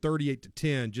Oregon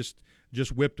 38-10, just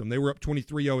whipped them. They were up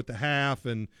 23-0 at the half,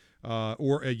 and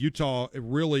Utah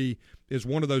really is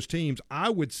one of those teams,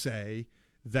 I would say,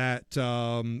 that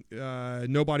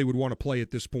nobody would want to play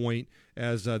at this point,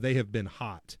 as they have been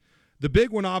hot. The big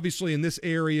one, obviously, in this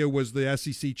area was the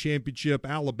SEC Championship.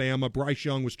 Alabama, Bryce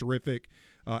Young was terrific.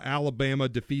 Alabama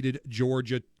defeated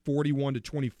Georgia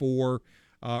 41-24.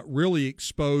 Really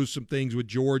exposed some things with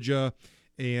Georgia,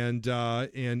 and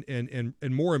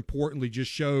more importantly,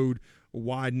 just showed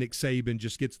why Nick Saban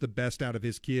just gets the best out of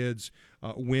his kids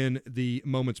when the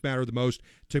moments matter the most.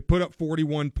 To put up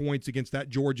 41 points against that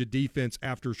Georgia defense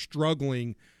after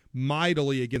struggling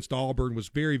mightily against Auburn was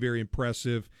very, very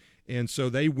impressive. And so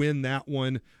they win that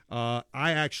one. I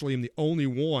actually am the only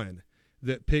one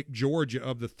that picked Georgia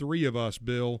of the three of us,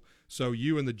 Bill. So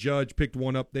you and the judge picked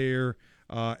one up there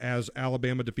as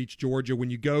Alabama defeats Georgia. When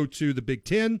you go to the Big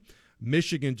Ten,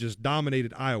 Michigan just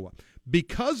dominated Iowa.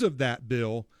 Because of that,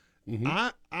 Bill,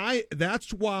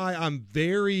 that's why I'm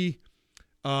very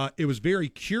it was very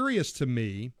curious to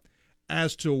me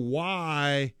as to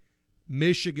why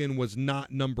Michigan was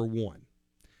not number one.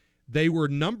 They were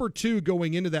number two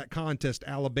going into that contest.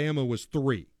 Alabama was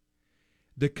 3.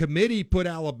 The committee put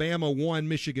Alabama 1,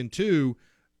 Michigan 2.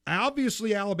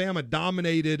 Obviously, Alabama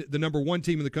dominated the number one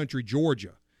team in the country,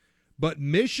 Georgia. But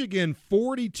Michigan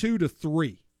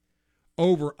 42-3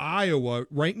 over Iowa,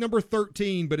 ranked number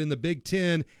 13, but in the Big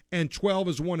Ten, and 12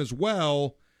 as one as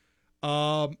well.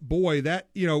 Boy, that,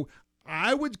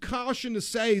 I would caution to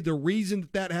say the reason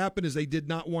that happened is they did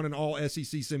not want an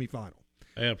all-SEC semifinal.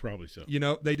 Yeah, probably so.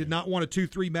 They did not want a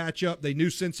 2-3 matchup. They knew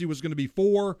Cincy was going to be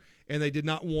 4, and they did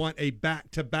not want a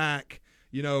back-to-back.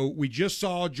 We just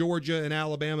saw Georgia and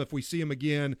Alabama. If we see them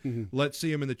again, let's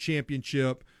see them in the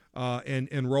championship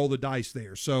and roll the dice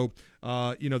there. So,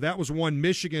 that was one.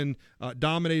 Michigan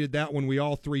dominated that one. We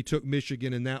all three took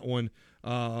Michigan in that one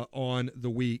on the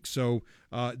week. So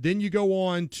then you go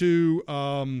on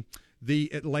to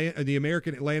the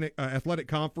American Athletic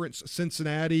Conference.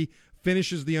 Cincinnati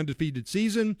finishes the undefeated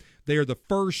season. They are the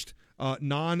first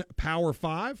non-Power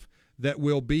 5 that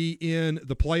will be in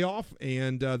the playoff,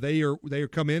 and they are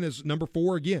come in as number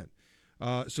 4 again.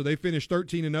 So they finished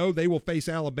 13-0. They will face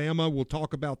Alabama. We'll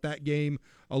talk about that game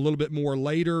a little bit more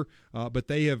later, but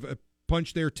they have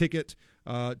punched their ticket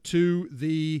to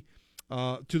the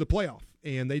playoff,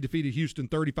 and they defeated Houston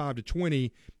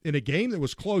 35-20 in a game that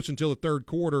was close until the third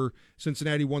quarter.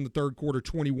 Cincinnati won the third quarter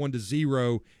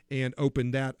 21-0 and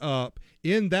opened that up.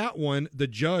 In that one, the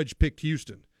Judge picked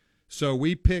Houston. So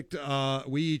we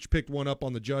each picked one up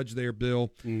on the Judge there,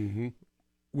 Bill. Mm-hmm.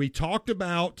 We talked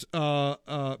about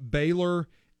Baylor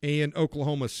and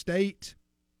Oklahoma State.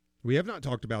 We have not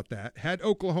talked about that. Had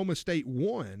Oklahoma State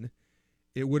won,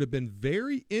 it would have been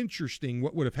very interesting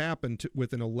what would have happened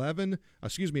with it would have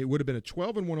been a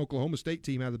 12-1 Oklahoma State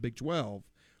team out of the Big 12.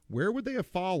 Where would they have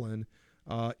fallen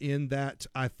in that?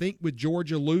 I think with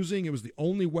Georgia losing, it was the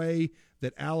only way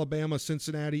that Alabama,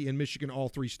 Cincinnati, and Michigan all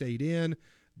three stayed in.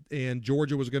 And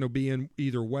Georgia was going to be in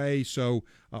either way, so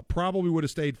probably would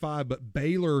have stayed 5. But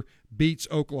Baylor beats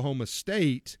Oklahoma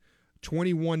State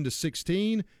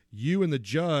 21-16. You and the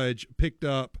Judge picked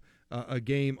up a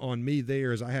game on me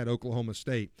there as I had Oklahoma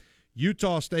State.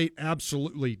 Utah State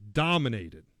absolutely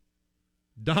dominated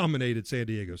San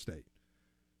Diego State,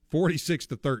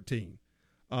 46-13.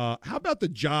 How about the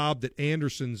job that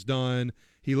Anderson's done?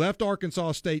 He left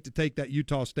Arkansas State to take that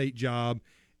Utah State job.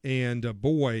 And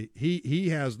boy, he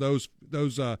has those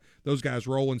guys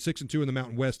rolling 6-2 in the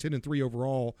Mountain West, 10-3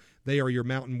 overall. They are your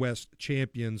Mountain West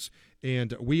champions,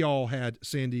 and we all had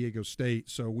San Diego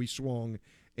State, so we swung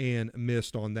and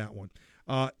missed on that one.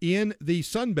 In the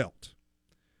Sun Belt,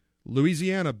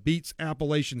 Louisiana beats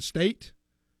Appalachian State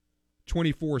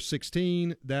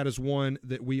 24-16. That is one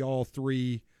that we all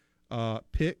three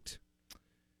picked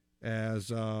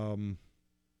as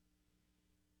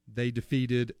they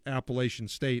defeated Appalachian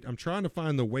State. I'm trying to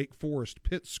find the Wake Forest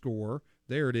Pitt score.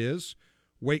 There it is.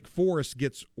 Wake Forest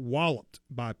gets walloped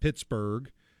by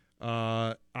Pittsburgh.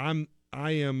 You and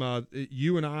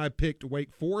I picked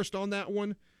Wake Forest on that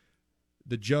one.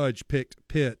 The Judge picked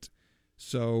Pitt,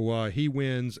 so he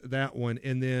wins that one.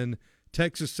 And then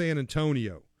Texas San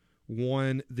Antonio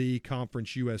won the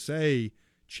Conference USA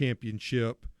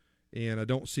championship. And I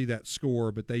don't see that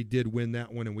score, but they did win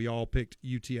that one, and we all picked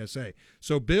UTSA.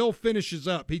 So Bill finishes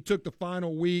up. He took the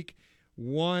final week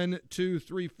 1, 2,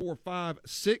 3, 4, 5,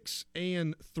 6,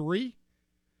 and 3.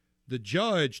 The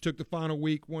Judge took the final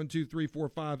week 1, 2, 3, 4,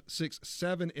 5, 6,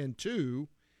 7, and 2.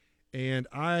 And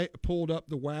I pulled up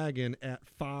the wagon at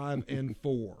 5 and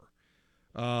 4.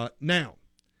 Now,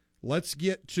 let's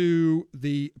get to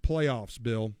the playoffs,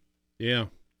 Bill. Yeah.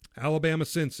 Alabama,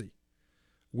 Cincy.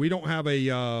 We don't have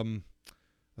I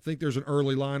think there's an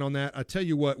early line on that. I tell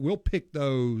you what, we'll pick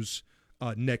those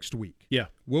next week. Yeah.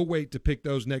 We'll wait to pick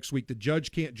those next week. The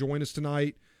Judge can't join us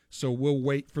tonight, so we'll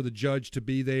wait for the Judge to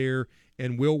be there,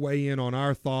 and we'll weigh in on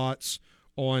our thoughts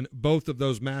on both of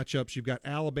those matchups. You've got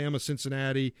Alabama,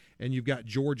 Cincinnati, and you've got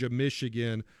Georgia,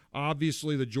 Michigan.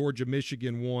 Obviously, the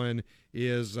Georgia-Michigan one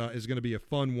is going to be a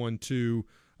fun one to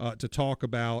talk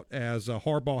about, as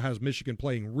Harbaugh has Michigan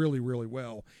playing really, really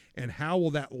well. And how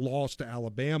will that loss to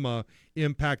Alabama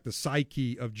impact the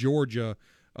psyche of Georgia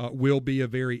will be a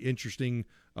very interesting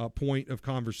point of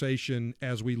conversation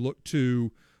as we look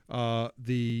to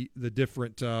the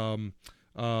different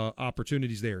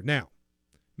opportunities there. Now,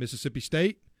 Mississippi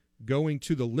State going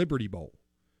to the Liberty Bowl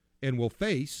and will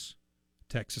face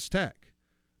Texas Tech,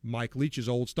 Mike Leach's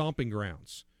old stomping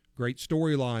grounds. Great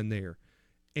storyline there.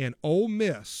 And Ole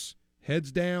Miss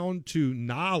heads down to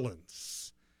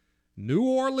Nolens, New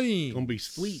Orleans. Gonna be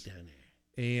sweet down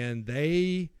there. And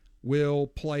they will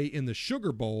play in the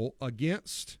Sugar Bowl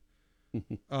against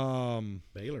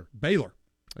Baylor.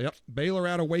 Yep, Baylor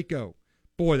out of Waco.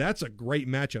 Boy, that's a great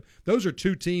matchup. Those are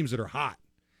two teams that are hot.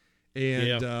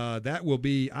 And that will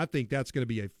be, I think that's going to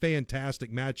be a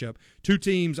fantastic matchup. Two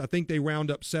teams, I think they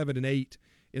round up 7 and 8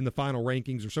 in the final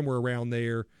rankings or somewhere around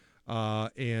there.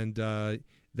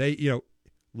 They,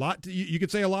 you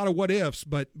could say a lot of what ifs,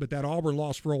 but that Auburn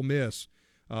loss for Ole Miss,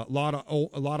 a lot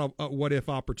of what if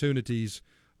opportunities.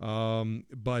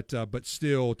 But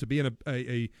still, to be in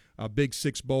a Big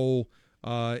Six bowl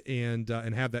and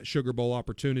have that Sugar Bowl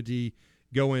opportunity.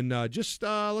 Going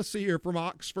let's see here, from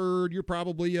Oxford, you're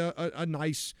probably a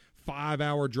nice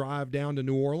 5-hour drive down to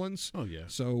New Orleans. Oh, yeah.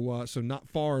 So not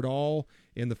far at all,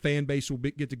 and the fan base will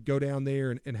get to go down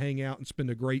there and hang out and spend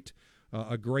a great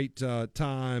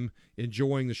time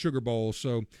enjoying the Sugar Bowl.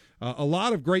 So a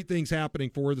lot of great things happening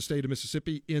for the state of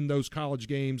Mississippi in those college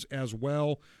games as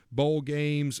well. Bowl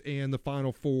games and the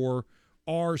Final Four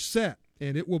are set,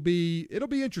 and it'll be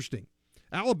interesting.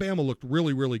 Alabama looked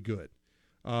really, really good.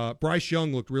 Bryce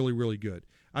Young looked really, really good.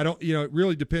 It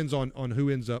really depends on who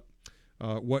ends up,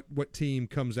 what team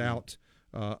comes out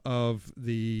of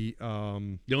the.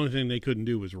 The only thing they couldn't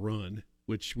do was run,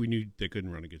 which we knew they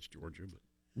couldn't run against Georgia. But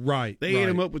right, they ate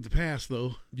them up with the pass,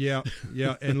 though. Yeah.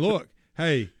 And look,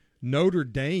 hey, Notre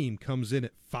Dame comes in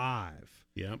at 5.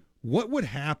 Yeah. What would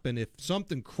happen if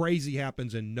something crazy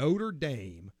happens and Notre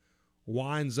Dame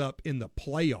winds up in the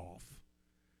playoff?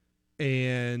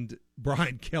 And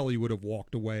Brian Kelly would have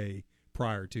walked away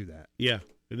prior to that. Yeah,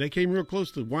 and they came real close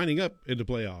to winding up in the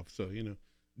playoffs. So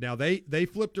Now they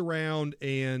flipped around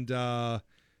and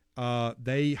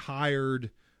they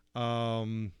hired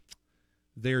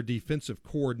their defensive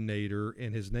coordinator,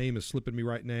 and his name is slipping me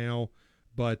right now.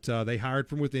 But they hired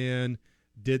from within,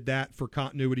 did that for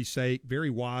continuity's sake.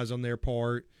 Very wise on their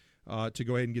part to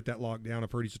go ahead and get that locked down.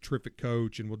 I've heard he's a terrific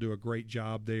coach and will do a great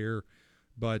job there.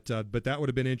 But that would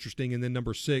have been interesting. And then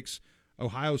number 6,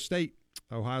 Ohio State.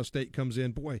 Ohio State comes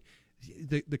in. Boy,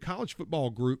 the college football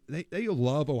group, they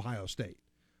love Ohio State.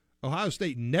 Ohio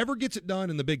State never gets it done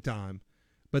in the big time,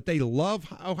 but they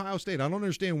love Ohio State. I don't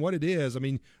understand what it is. I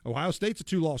mean, Ohio State's a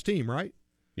 2-loss team, right?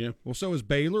 Yeah. Well, so is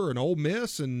Baylor and Ole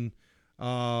Miss. And,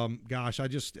 I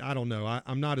don't know.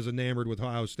 I'm not as enamored with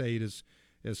Ohio State as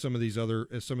some of these other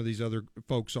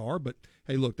folks are. But,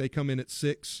 hey, look, they come in at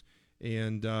 6.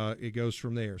 And it goes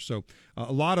from there. So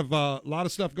a lot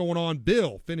of stuff going on.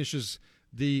 Bill finishes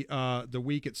the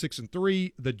week at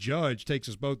 6-3. The Judge takes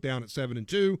us both down at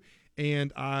 7-2.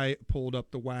 And I pulled up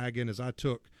the wagon as I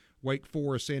took Wake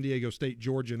Forest, San Diego State,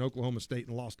 Georgia, and Oklahoma State,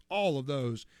 and lost all of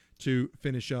those to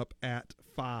finish up at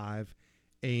 5-4.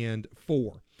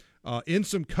 In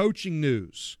some coaching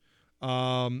news,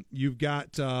 you've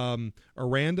got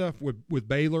Aranda with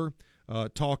Baylor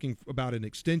talking about an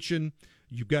extension.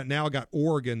 You've got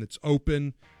Oregon that's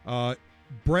open.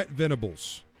 Brent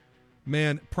Venables,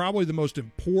 man, probably the most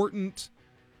important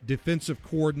defensive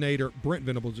coordinator,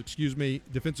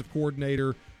 defensive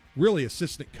coordinator, really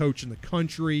assistant coach in the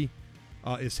country,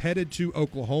 is headed to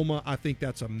Oklahoma. I think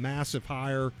that's a massive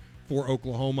hire for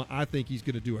Oklahoma. I think he's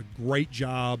going to do a great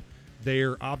job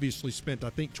there. Obviously spent, I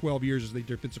think, 12 years as the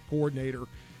defensive coordinator.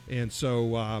 And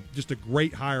so just a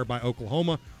great hire by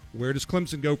Oklahoma. Where does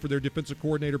Clemson go for their defensive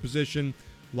coordinator position?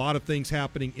 A lot of things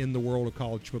happening in the world of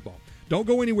college football. Don't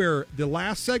go anywhere. The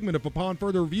last segment of Upon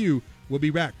Further Review will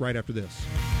be back right after this.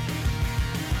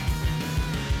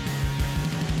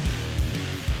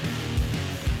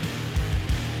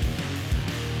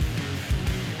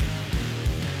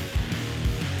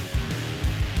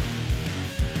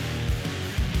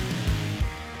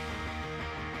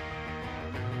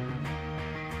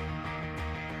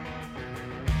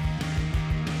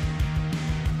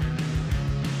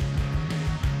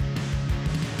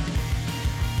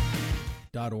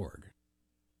 .org.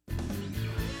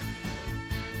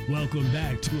 Welcome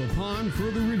back to Upon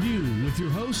Further Review with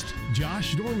your host,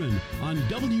 Josh Dorman, on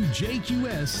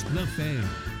WJQS The Fan.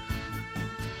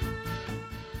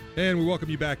 And we welcome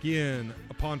you back in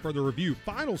Upon Further Review.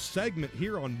 Final segment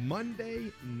here on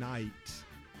Monday night.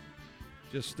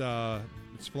 Just,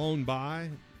 it's flown by,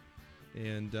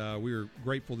 and we're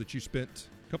grateful that you spent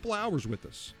a couple hours with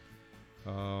us.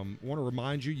 I want to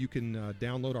remind you, you can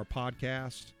download our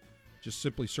podcast. Just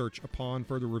simply search Upon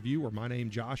Further Review or my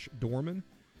name, Josh Dorman.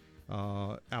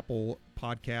 Apple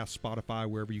Podcasts, Spotify,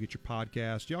 wherever you get your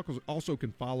podcast. You also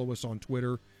can follow us on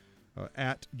Twitter.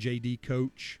 At JD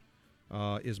Coach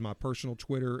is my personal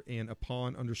Twitter, and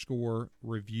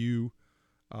Upon_Review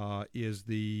is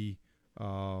the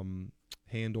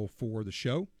handle for the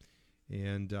show.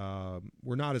 And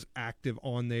we're not as active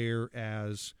on there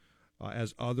as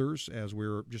others, as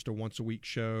we're just a once-a-week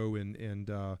show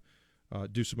and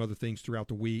do some other things throughout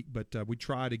the week, but we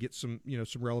try to get some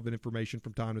relevant information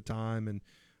from time to time, and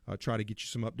try to get you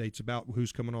some updates about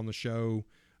who's coming on the show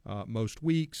most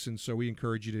weeks. And so we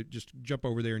encourage you to just jump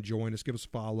over there and join us, give us a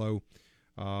follow,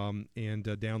 and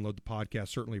download the podcast.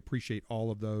 Certainly appreciate all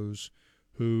of those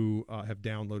who have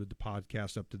downloaded the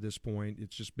podcast up to this point.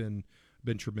 It's just been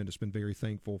tremendous. Been very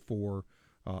thankful for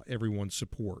everyone's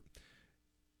support.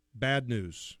 Bad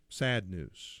news, sad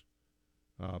news.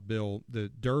 Bill, the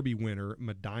Derby winner,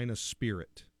 Medina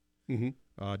Spirit,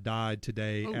 died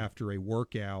today after a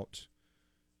workout.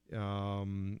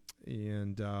 According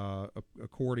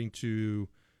to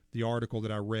the article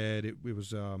that I read, it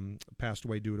was passed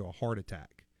away due to a heart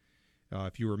attack.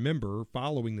 If you remember,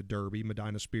 following the Derby,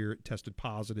 Medina Spirit tested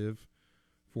positive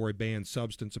for a banned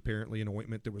substance, apparently an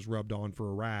ointment that was rubbed on for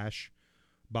a rash.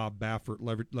 Bob Baffert,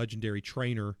 legendary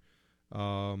trainer,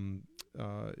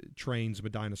 trains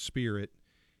Medina Spirit.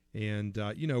 And,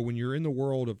 when you're in the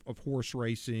world of horse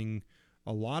racing,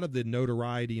 a lot of the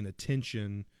notoriety and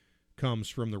attention comes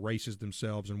from the races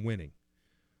themselves and winning.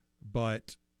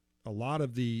 But a lot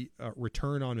of the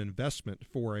return on investment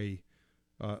for a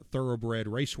thoroughbred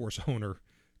racehorse owner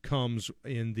comes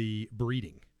in the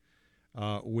breeding,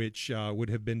 which would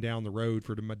have been down the road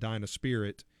for the Medina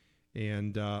Spirit.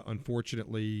 And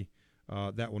unfortunately,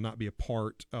 that will not be a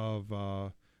part of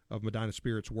Medina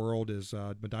Spirit's world as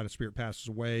Medina Spirit passes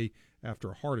away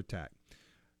after a heart attack.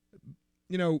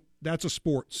 That's a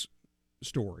sports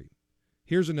story.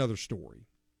 Here's another story.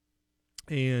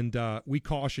 And we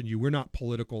caution you, we're not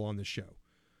political on this show.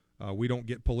 We don't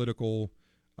get political.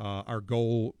 Our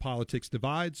goal, politics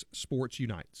divides, sports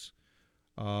unites.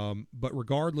 But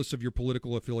regardless of your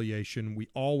political affiliation, we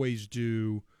always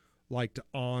do like to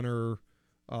honor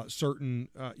certain,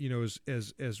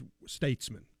 as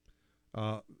statesmen,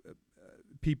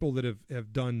 people that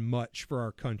have done much for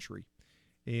our country.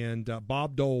 And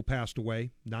Bob Dole passed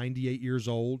away, 98 years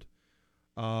old.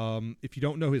 If you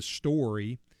don't know his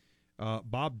story,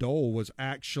 Bob Dole was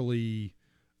actually,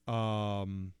 a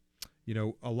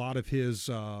lot of his,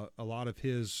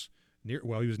 he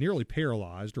was nearly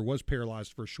paralyzed or was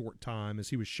paralyzed for a short time as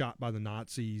he was shot by the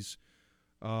Nazis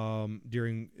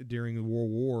during the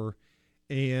World War.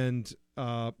 And,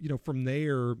 from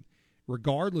there,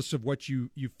 regardless of what you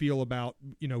feel about,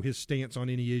 his stance on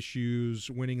any issues,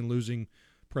 winning and losing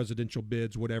presidential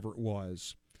bids, whatever it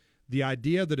was, the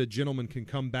idea that a gentleman can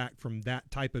come back from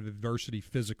that type of adversity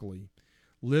physically,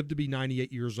 live to be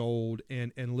 98 years old,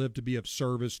 and live to be of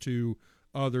service to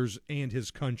others and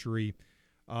his country,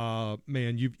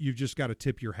 man, you've just got to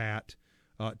tip your hat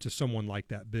to someone like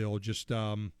that, Bill. Just,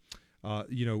 I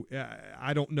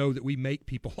don't know that we make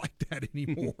people like that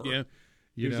anymore. Yeah.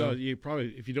 You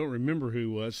probably, if you don't remember who he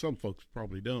was, some folks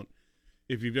probably don't.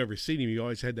 If you've ever seen him, he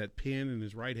always had that pen in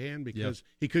his right hand because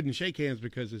he couldn't shake hands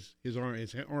because his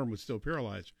arm was still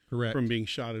paralyzed from being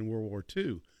shot in World War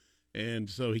II. And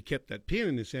so he kept that pen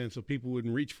in his hand so people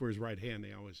wouldn't reach for his right hand.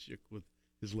 They always shook with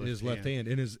his left hand.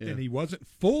 And he wasn't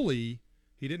he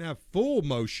didn't have full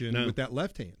motion with that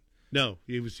left hand. No,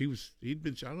 he'd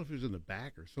been shot. I don't know if he was in the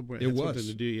back or somewhere. It was something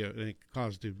to do, and it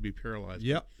caused him to be paralyzed.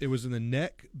 Yep, it was in the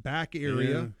neck back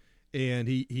area, and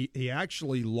he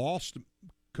actually lost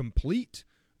complete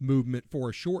movement for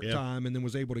a short time and then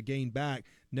was able to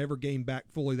never gained back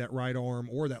fully that right arm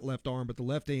or that left arm, but the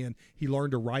left hand, he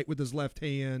learned to write with his left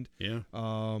hand,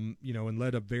 and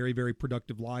led a very, very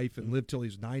productive life and lived till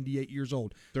he's 98 years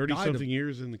old. 30-something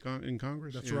years in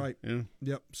Congress. That's right. Yeah.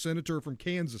 Yep. Senator from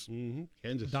Kansas. Mm-hmm.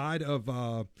 Kansas. Died of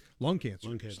lung cancer.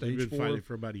 Stage 4. He's been fighting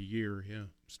for about a year,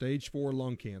 Stage 4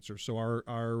 lung cancer. So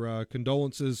our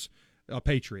condolences. A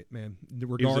patriot, man,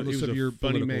 regardless of your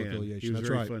political affiliation. He was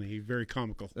very funny. He's very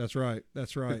comical. That's right.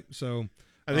 So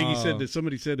I think he said that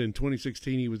somebody said in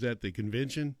 2016 he was at the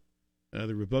convention,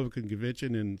 the Republican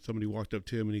convention, and somebody walked up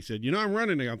to him and he said, I'm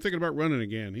running. I'm thinking about running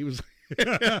again. He was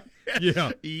yeah,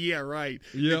 right.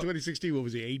 Yep. In 2016, what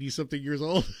was he, 80-something years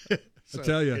old? I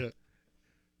tell you. Yeah.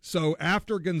 So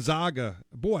after Gonzaga,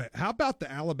 boy, how about the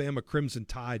Alabama Crimson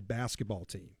Tide basketball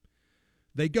team?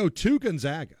 They go to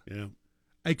Gonzaga. Yeah.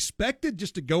 Expected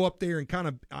just to go up there and kind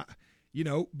of,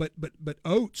 but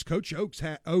Coach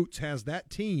Oates has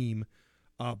that team.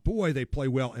 Boy, they play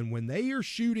well. And when they are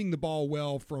shooting the ball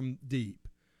well from deep,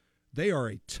 they are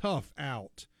a tough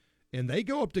out. And they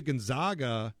go up to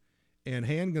Gonzaga and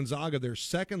hand Gonzaga their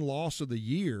second loss of the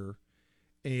year.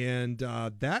 And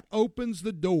that opens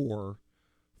the door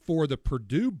for the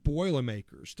Purdue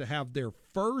Boilermakers to have their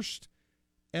first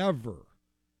ever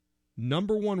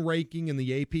number 1 ranking in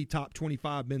the AP Top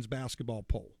 25 men's basketball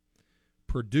poll.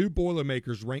 Purdue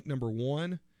Boilermakers ranked number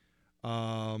 1.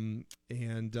 And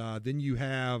then you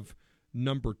have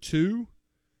number 2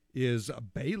 is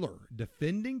Baylor,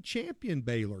 defending champion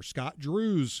Baylor. Scott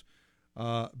Drew's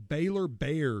Baylor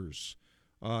Bears.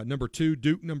 Number 2,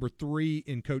 Duke number 3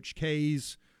 in Coach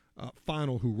K's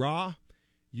final hurrah.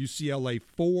 UCLA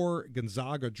 4,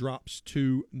 Gonzaga drops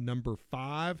to number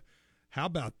 5. How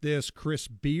about this? Chris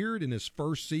Beard, in his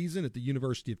first season at the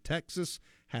University of Texas,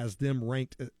 has them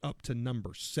ranked up to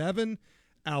number 7.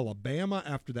 Alabama,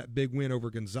 after that big win over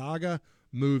Gonzaga,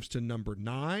 moves to number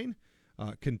 9.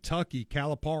 Kentucky,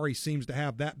 Calipari seems to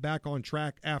have that back on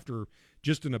track after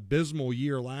just an abysmal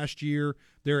year last year.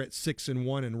 They're at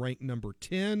 6-1 and ranked number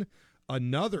 10.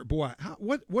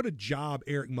 What a job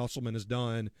Eric Musselman has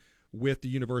done with the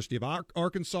University of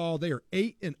Arkansas. They are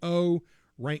 8-0,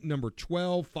 ranked number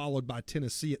 12, followed by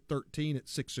Tennessee at 13 at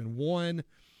 6-1.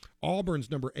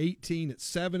 Auburn's number 18 at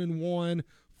 7-1.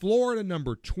 Florida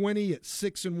number 20 at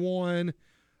 6-1.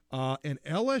 And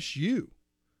LSU,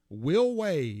 Will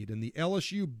Wade and the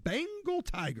LSU Bayou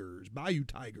Tigers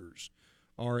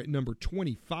are at number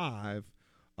 25.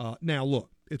 Now,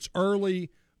 look, it's early.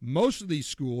 Most of these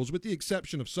schools, with the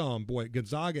exception of some,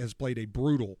 Gonzaga has played a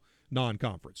brutal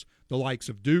non-conference. The likes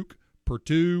of Duke,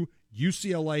 Purdue,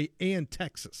 UCLA, and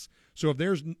Texas. So of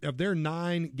their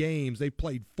 9 games, they've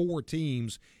played 4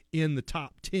 teams in the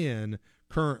top 10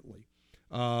 currently.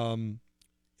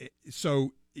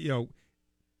 So, you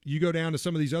go down to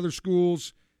some of these other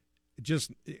schools,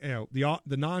 just, the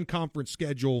non-conference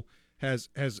schedule has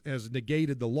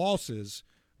negated the losses,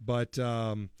 but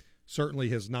certainly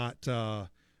has not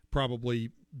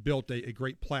probably built a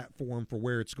great platform for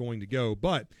where it's going to go.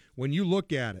 But when you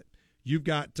look at it, you've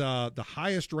got the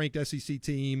highest ranked SEC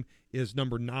team is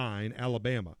number 9,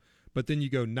 Alabama. But then you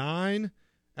go 9,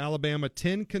 Alabama,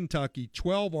 10, Kentucky,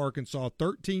 12, Arkansas,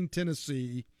 13,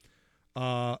 Tennessee,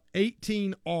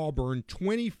 18, Auburn,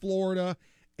 20, Florida,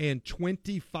 and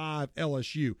 25,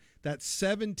 LSU. That's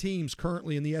 7 teams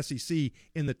currently in the SEC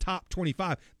in the top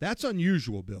 25. That's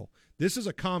unusual, Bill. This is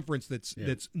a conference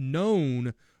that's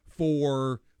known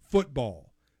for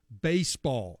football,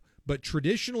 baseball, but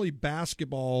traditionally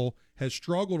basketball has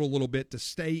struggled a little bit to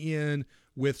stay in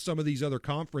with some of these other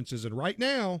conferences. And right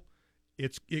now,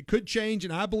 it could change,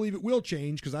 and I believe it will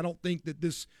change because I don't think that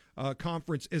this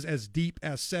conference is as deep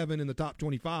as 7 in the top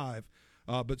 25.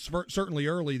 But certainly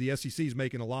early, the SEC is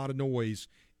making a lot of noise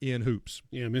in hoops.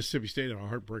 Yeah, Mississippi State had a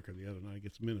heartbreaker the other night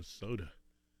against Minnesota,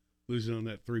 losing on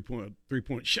that three-point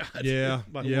shot. Yeah,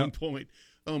 by 1 point.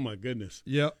 Oh my goodness.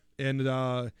 Yep. And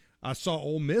I saw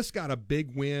Ole Miss got a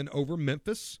big win over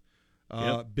Memphis.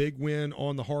 Big win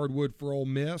on the hardwood for Ole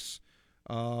Miss.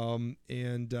 The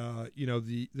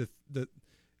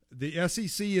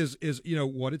SEC is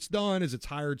what it's done is it's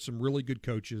hired some really good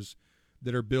coaches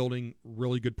that are building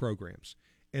really good programs.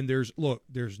 And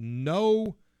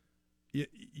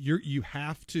you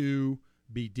have to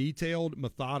be detailed,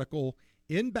 methodical.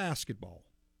 In basketball,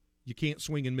 you can't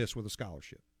swing and miss with a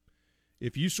scholarship.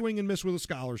 If you swing and miss with a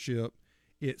scholarship,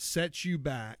 it sets you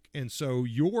back. And so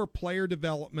your player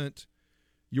development,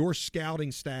 your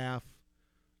scouting staff,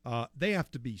 they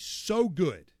have to be so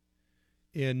good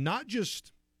in not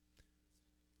just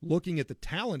looking at the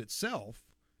talent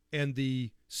itself and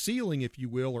the ceiling, if you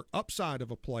will, or upside of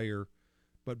a player,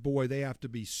 but boy, they have to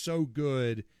be so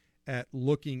good at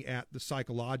looking at the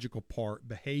psychological part,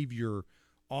 behavior,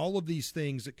 all of these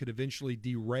things that could eventually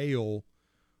derail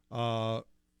a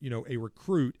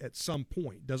recruit at some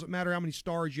point. Doesn't matter how many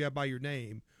stars you have by your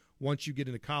name. Once you get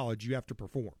into college, you have to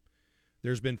perform.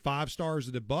 There's been 5 stars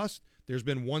that have bust. There's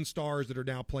been 1 stars that are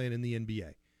now playing in the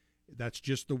NBA. That's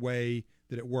just the way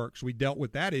that it works. We dealt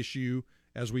with that issue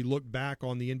as we look back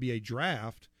on the NBA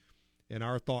draft and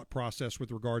our thought process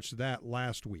with regards to that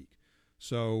last week.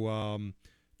 So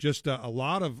just a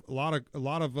lot of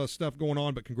stuff going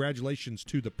on. But congratulations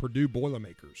to the Purdue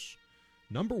Boilermakers,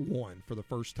 number 1 for the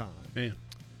first time. Man,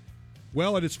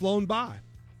 well, it has flown by,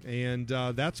 and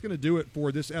that's going to do it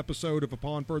for this episode of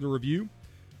Upon Further Review.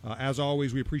 As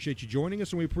always, we appreciate you joining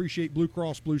us, and we appreciate Blue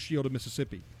Cross Blue Shield of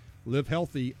Mississippi. Live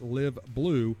healthy, live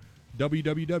blue.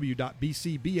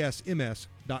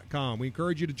 www.bcbsms.com. We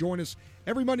encourage you to join us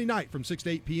every Monday night from 6 to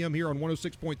 8 p.m. here on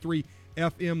 106.3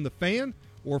 FM The Fan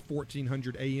or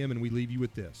 1400 AM, and we leave you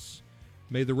with this.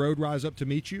 May the road rise up to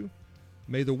meet you.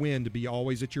 May the wind be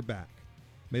always at your back.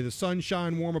 May the sun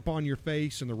shine warm upon your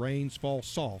face and the rains fall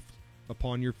soft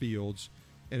upon your fields.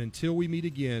 And until we meet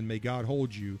again, may God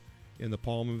hold you in the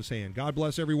palm of his hand. God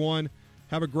bless everyone.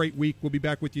 Have a great week. We'll be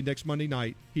back with you next Monday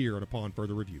night here at Upon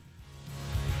Further Review.